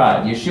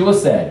 35. Yeshua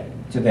said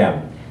to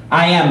them,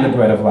 I am the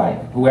bread of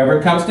life.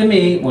 Whoever comes to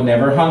me will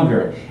never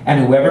hunger.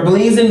 And whoever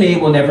believes in me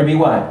will never be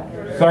what?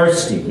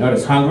 Thirsty.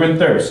 Notice hunger and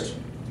thirst.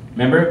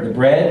 Remember the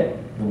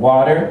bread, the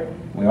water.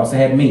 We also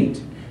had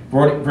meat.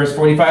 Verse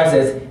 45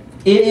 says,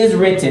 it is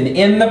written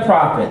in the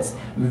prophets,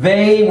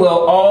 they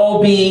will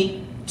all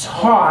be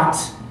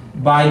taught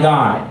by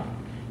God.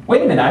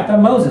 Wait a minute, I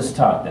thought Moses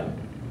taught them.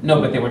 No,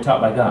 but they were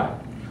taught by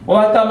God. Well,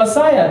 I thought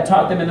Messiah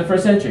taught them in the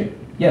first century.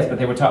 Yes, but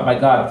they were taught by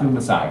God through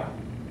Messiah.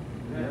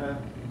 Yeah.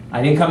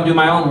 I didn't come to do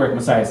my own work,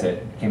 Messiah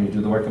said. I came to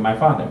do the work of my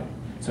Father.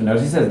 So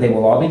notice he says, they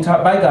will all be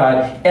taught by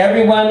God.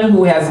 Everyone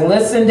who has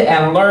listened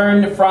and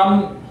learned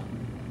from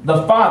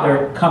the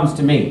Father comes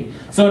to me.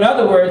 So in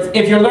other words,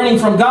 if you're learning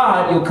from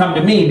God, you'll come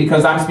to me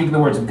because I'm speaking the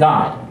words of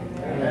God.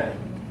 Amen.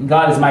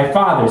 God is my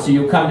Father, so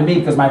you'll come to me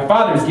because my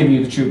Father is giving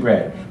you the true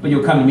bread. But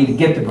you'll come to me to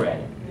get the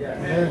bread.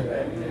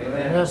 Amen.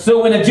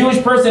 So when a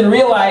Jewish person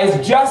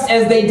realized, just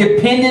as they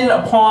depended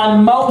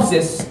upon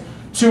Moses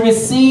to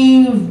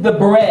receive the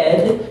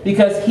bread,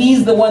 because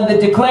he's the one that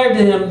declared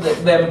to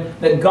them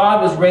that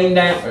God was raining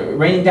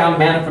down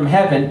manna from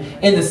heaven,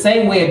 in the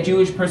same way a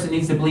Jewish person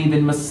needs to believe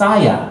in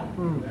Messiah,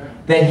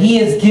 that he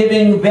is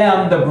giving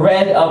them the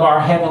bread of our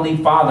Heavenly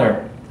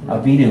Father,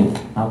 Avinu,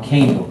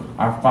 Malkeinu,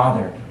 our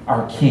Father,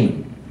 our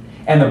King.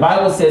 And the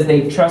Bible says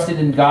they trusted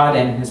in God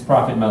and his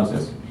prophet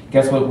Moses.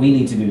 Guess what we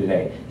need to do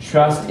today?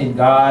 Trust in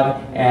God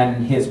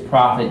and his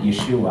prophet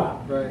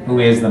Yeshua, who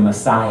is the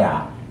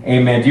Messiah.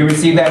 Amen. Do you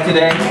receive that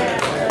today?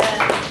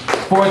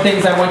 4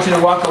 things I want you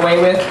to walk away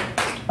with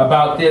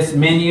about this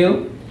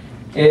menu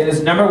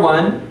is, number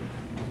 1,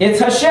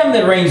 it's Hashem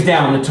that rains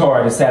down the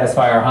Torah to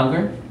satisfy our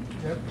hunger.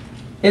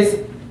 It's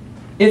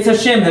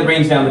Hashem that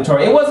rains down the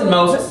Torah. It wasn't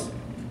Moses.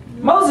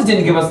 Moses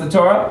didn't give us the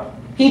Torah.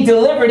 He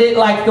delivered it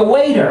like the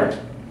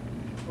waiter.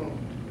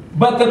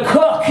 But the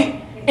cook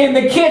in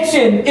the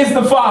kitchen is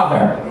the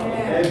Father.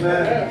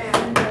 Amen.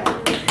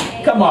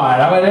 Come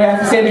on, I'm going to have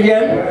to say it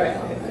again.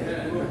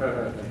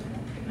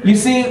 You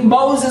see,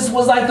 Moses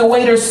was like the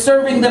waiter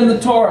serving them the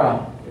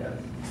Torah.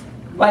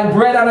 like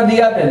bread out of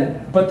the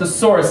oven, but the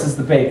source is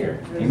the baker.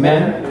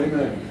 Amen?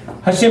 Amen.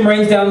 Hashem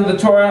rains down the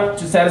Torah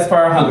to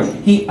satisfy our hunger.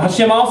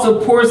 Hashem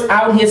also pours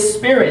out His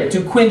Spirit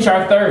to quench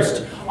our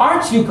thirst.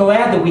 Aren't you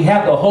glad that we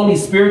have the Holy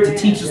Spirit to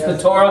teach us the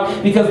Torah?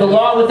 Because the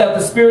law without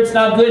the Spirit's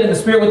not good, and the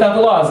Spirit without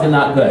the law is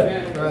not good.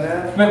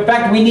 In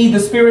fact, we need the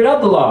Spirit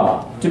of the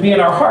law to be in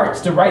our hearts,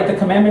 to write the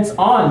commandments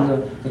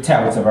on the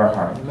tablets of our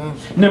heart.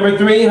 Number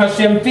 3,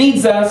 Hashem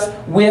feeds us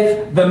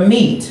with the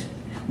meat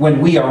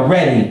when we are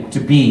ready to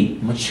be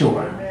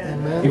mature.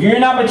 If you're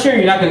not mature,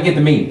 you're not going to get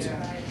the meat.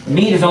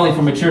 Meat is only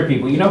for mature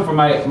people. You know, for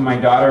my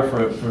daughter,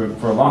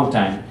 for a long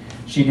time,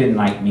 she didn't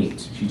like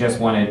meat. She just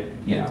wanted,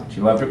 you know,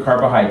 she loved her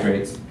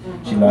carbohydrates,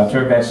 she loved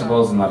her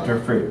vegetables, and loved her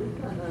fruit.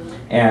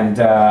 And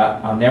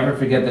I'll never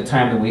forget the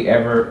time that we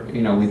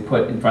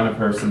put in front of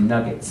her some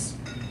nuggets.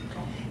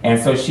 And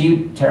so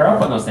she'd tear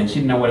up on those things. She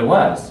didn't know what it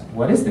was.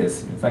 What is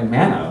this? It's like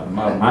manna,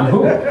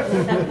 manhu.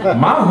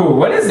 Mahu,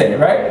 what is it,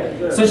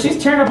 right? So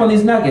she's tearing up on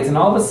these nuggets, and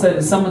all of a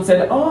sudden someone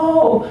said,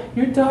 "Oh,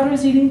 your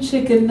daughter's eating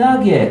chicken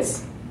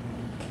nuggets."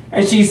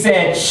 And she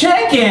said,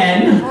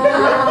 "Chicken?"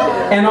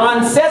 And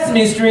on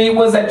Sesame Street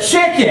was a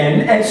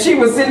chicken, and she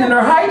was sitting in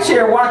her high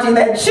chair watching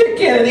that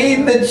chicken and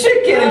eating the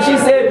chicken, and she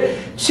said,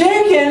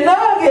 "Chicken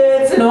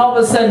nuggets!" And all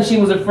of a sudden she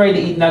was afraid to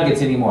eat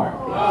nuggets anymore.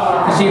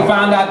 She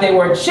found out they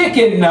were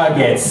chicken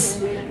nuggets.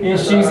 And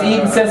she's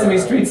eating Sesame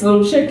Street's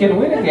little chicken.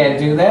 We can't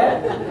do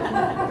that.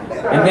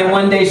 And then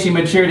one day she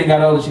matured and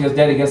got older. She goes,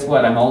 "Daddy, guess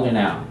what? I'm older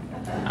now.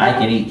 I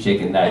can eat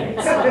chicken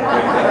nuggets."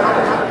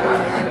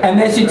 And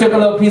then she took a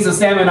little piece of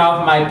salmon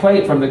off my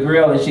plate from the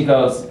grill, and she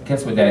goes,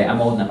 "Guess what, Daddy? I'm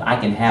old enough. I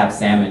can have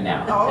salmon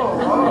now."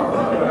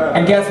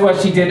 And guess what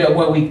she did?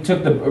 When we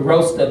took the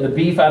roast of the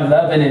beef out of the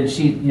oven, and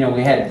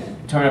we had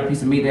torn up a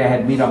piece of meat. I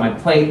had meat on my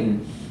plate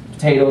and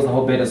potatoes, a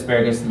whole bit of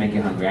asparagus to make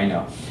you hungry. I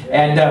know.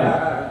 And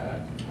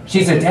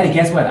she said, "Daddy,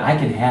 guess what? I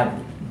can have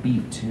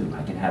beef too.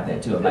 I can have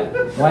that too." I'm like,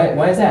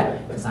 "Why is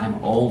that?" "Because I'm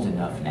old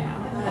enough now."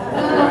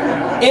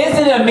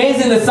 Isn't it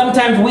amazing that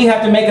sometimes we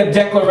have to make a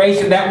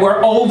declaration that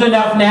we're old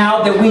enough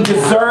now, that we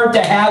deserve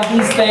to have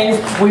these things?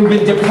 We've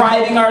been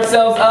depriving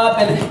ourselves of,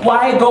 and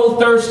why go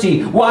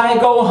thirsty? Why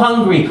go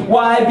hungry?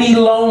 Why be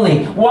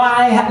lonely?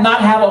 Why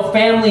not have a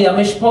family, a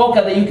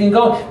mishpocha that you can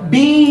go?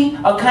 Be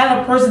a kind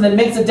of person that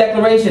makes a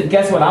declaration.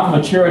 Guess what? I'm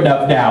mature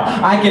enough now.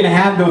 I can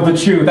handle the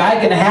truth. I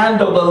can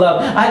handle the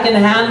love. I can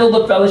handle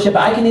the fellowship.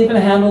 I can even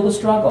handle the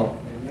struggle.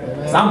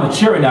 So I'm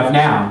mature enough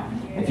now.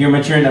 If you're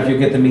mature enough, you'll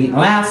get the meat. And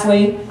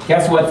lastly,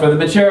 guess what? For the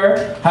mature,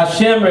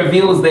 Hashem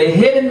reveals the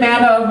hidden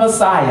manna of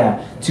Messiah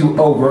to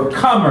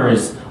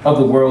overcomers of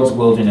the world's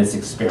wilderness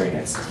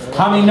experience.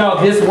 How many know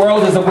this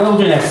world is a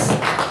wilderness?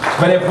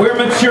 But if we're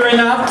mature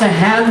enough to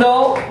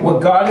handle what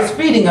God is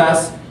feeding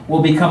us,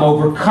 we'll become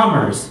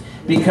overcomers.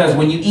 Because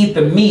when you eat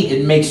the meat,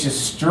 it makes you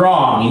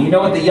strong. And you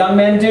know what the young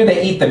men do?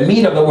 They eat the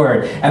meat of the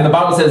word. And the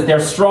Bible says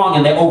they're strong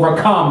and they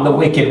overcome the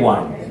wicked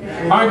one.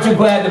 Aren't you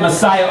glad the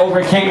Messiah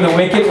overcame the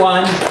wicked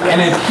one?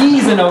 And if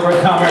He's an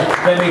overcomer,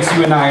 that makes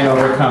you and I an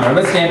overcomer.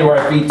 Let's stand to our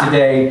feet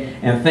today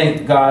and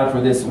thank God for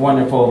this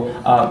wonderful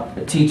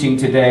teaching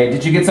today.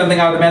 Did you get something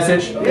out of the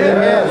message?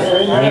 Yes.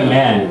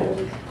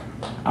 Amen.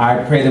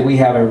 I pray that we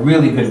have a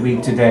really good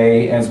week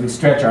today as we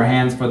stretch our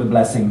hands for the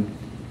blessing.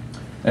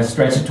 Let's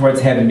stretch it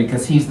towards heaven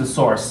because He's the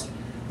source.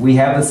 We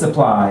have the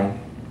supply,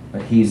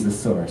 but He's the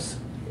source.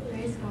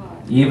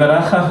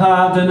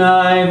 Yivarachacha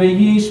Adonai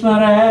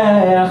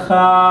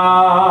v'yishmarecha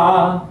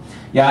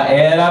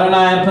Ya'er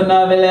Adonai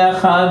panav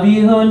elecha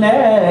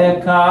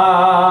v'yihuneka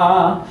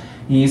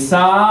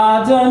Yisa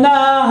Adonai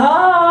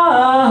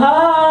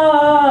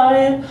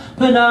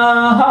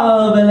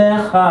panav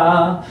elecha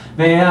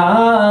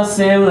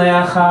v'yasem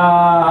lecha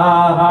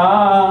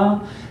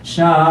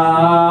Shalom.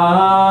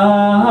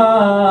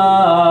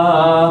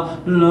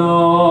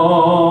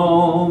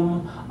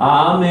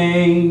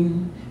 Amen.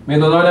 May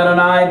the Lord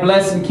Adonai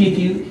bless and keep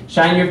you,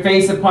 shine your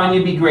face upon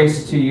you, be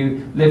gracious to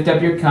you, lift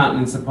up your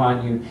countenance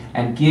upon you,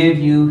 and give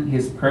you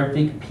His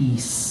perfect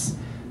peace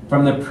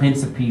from the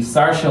Prince of Peace.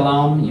 Sar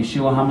Shalom,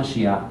 Yeshua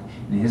HaMashiach.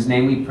 In His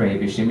name we pray,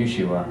 B'Shem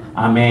Yeshua.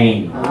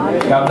 Amen.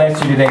 God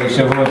bless you today.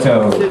 Shavua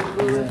Tov.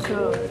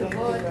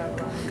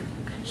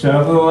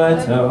 Shavua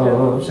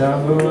Tov,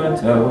 Shavua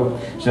Tov,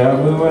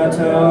 Shavua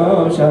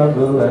Tov,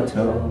 Shavua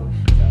Tov.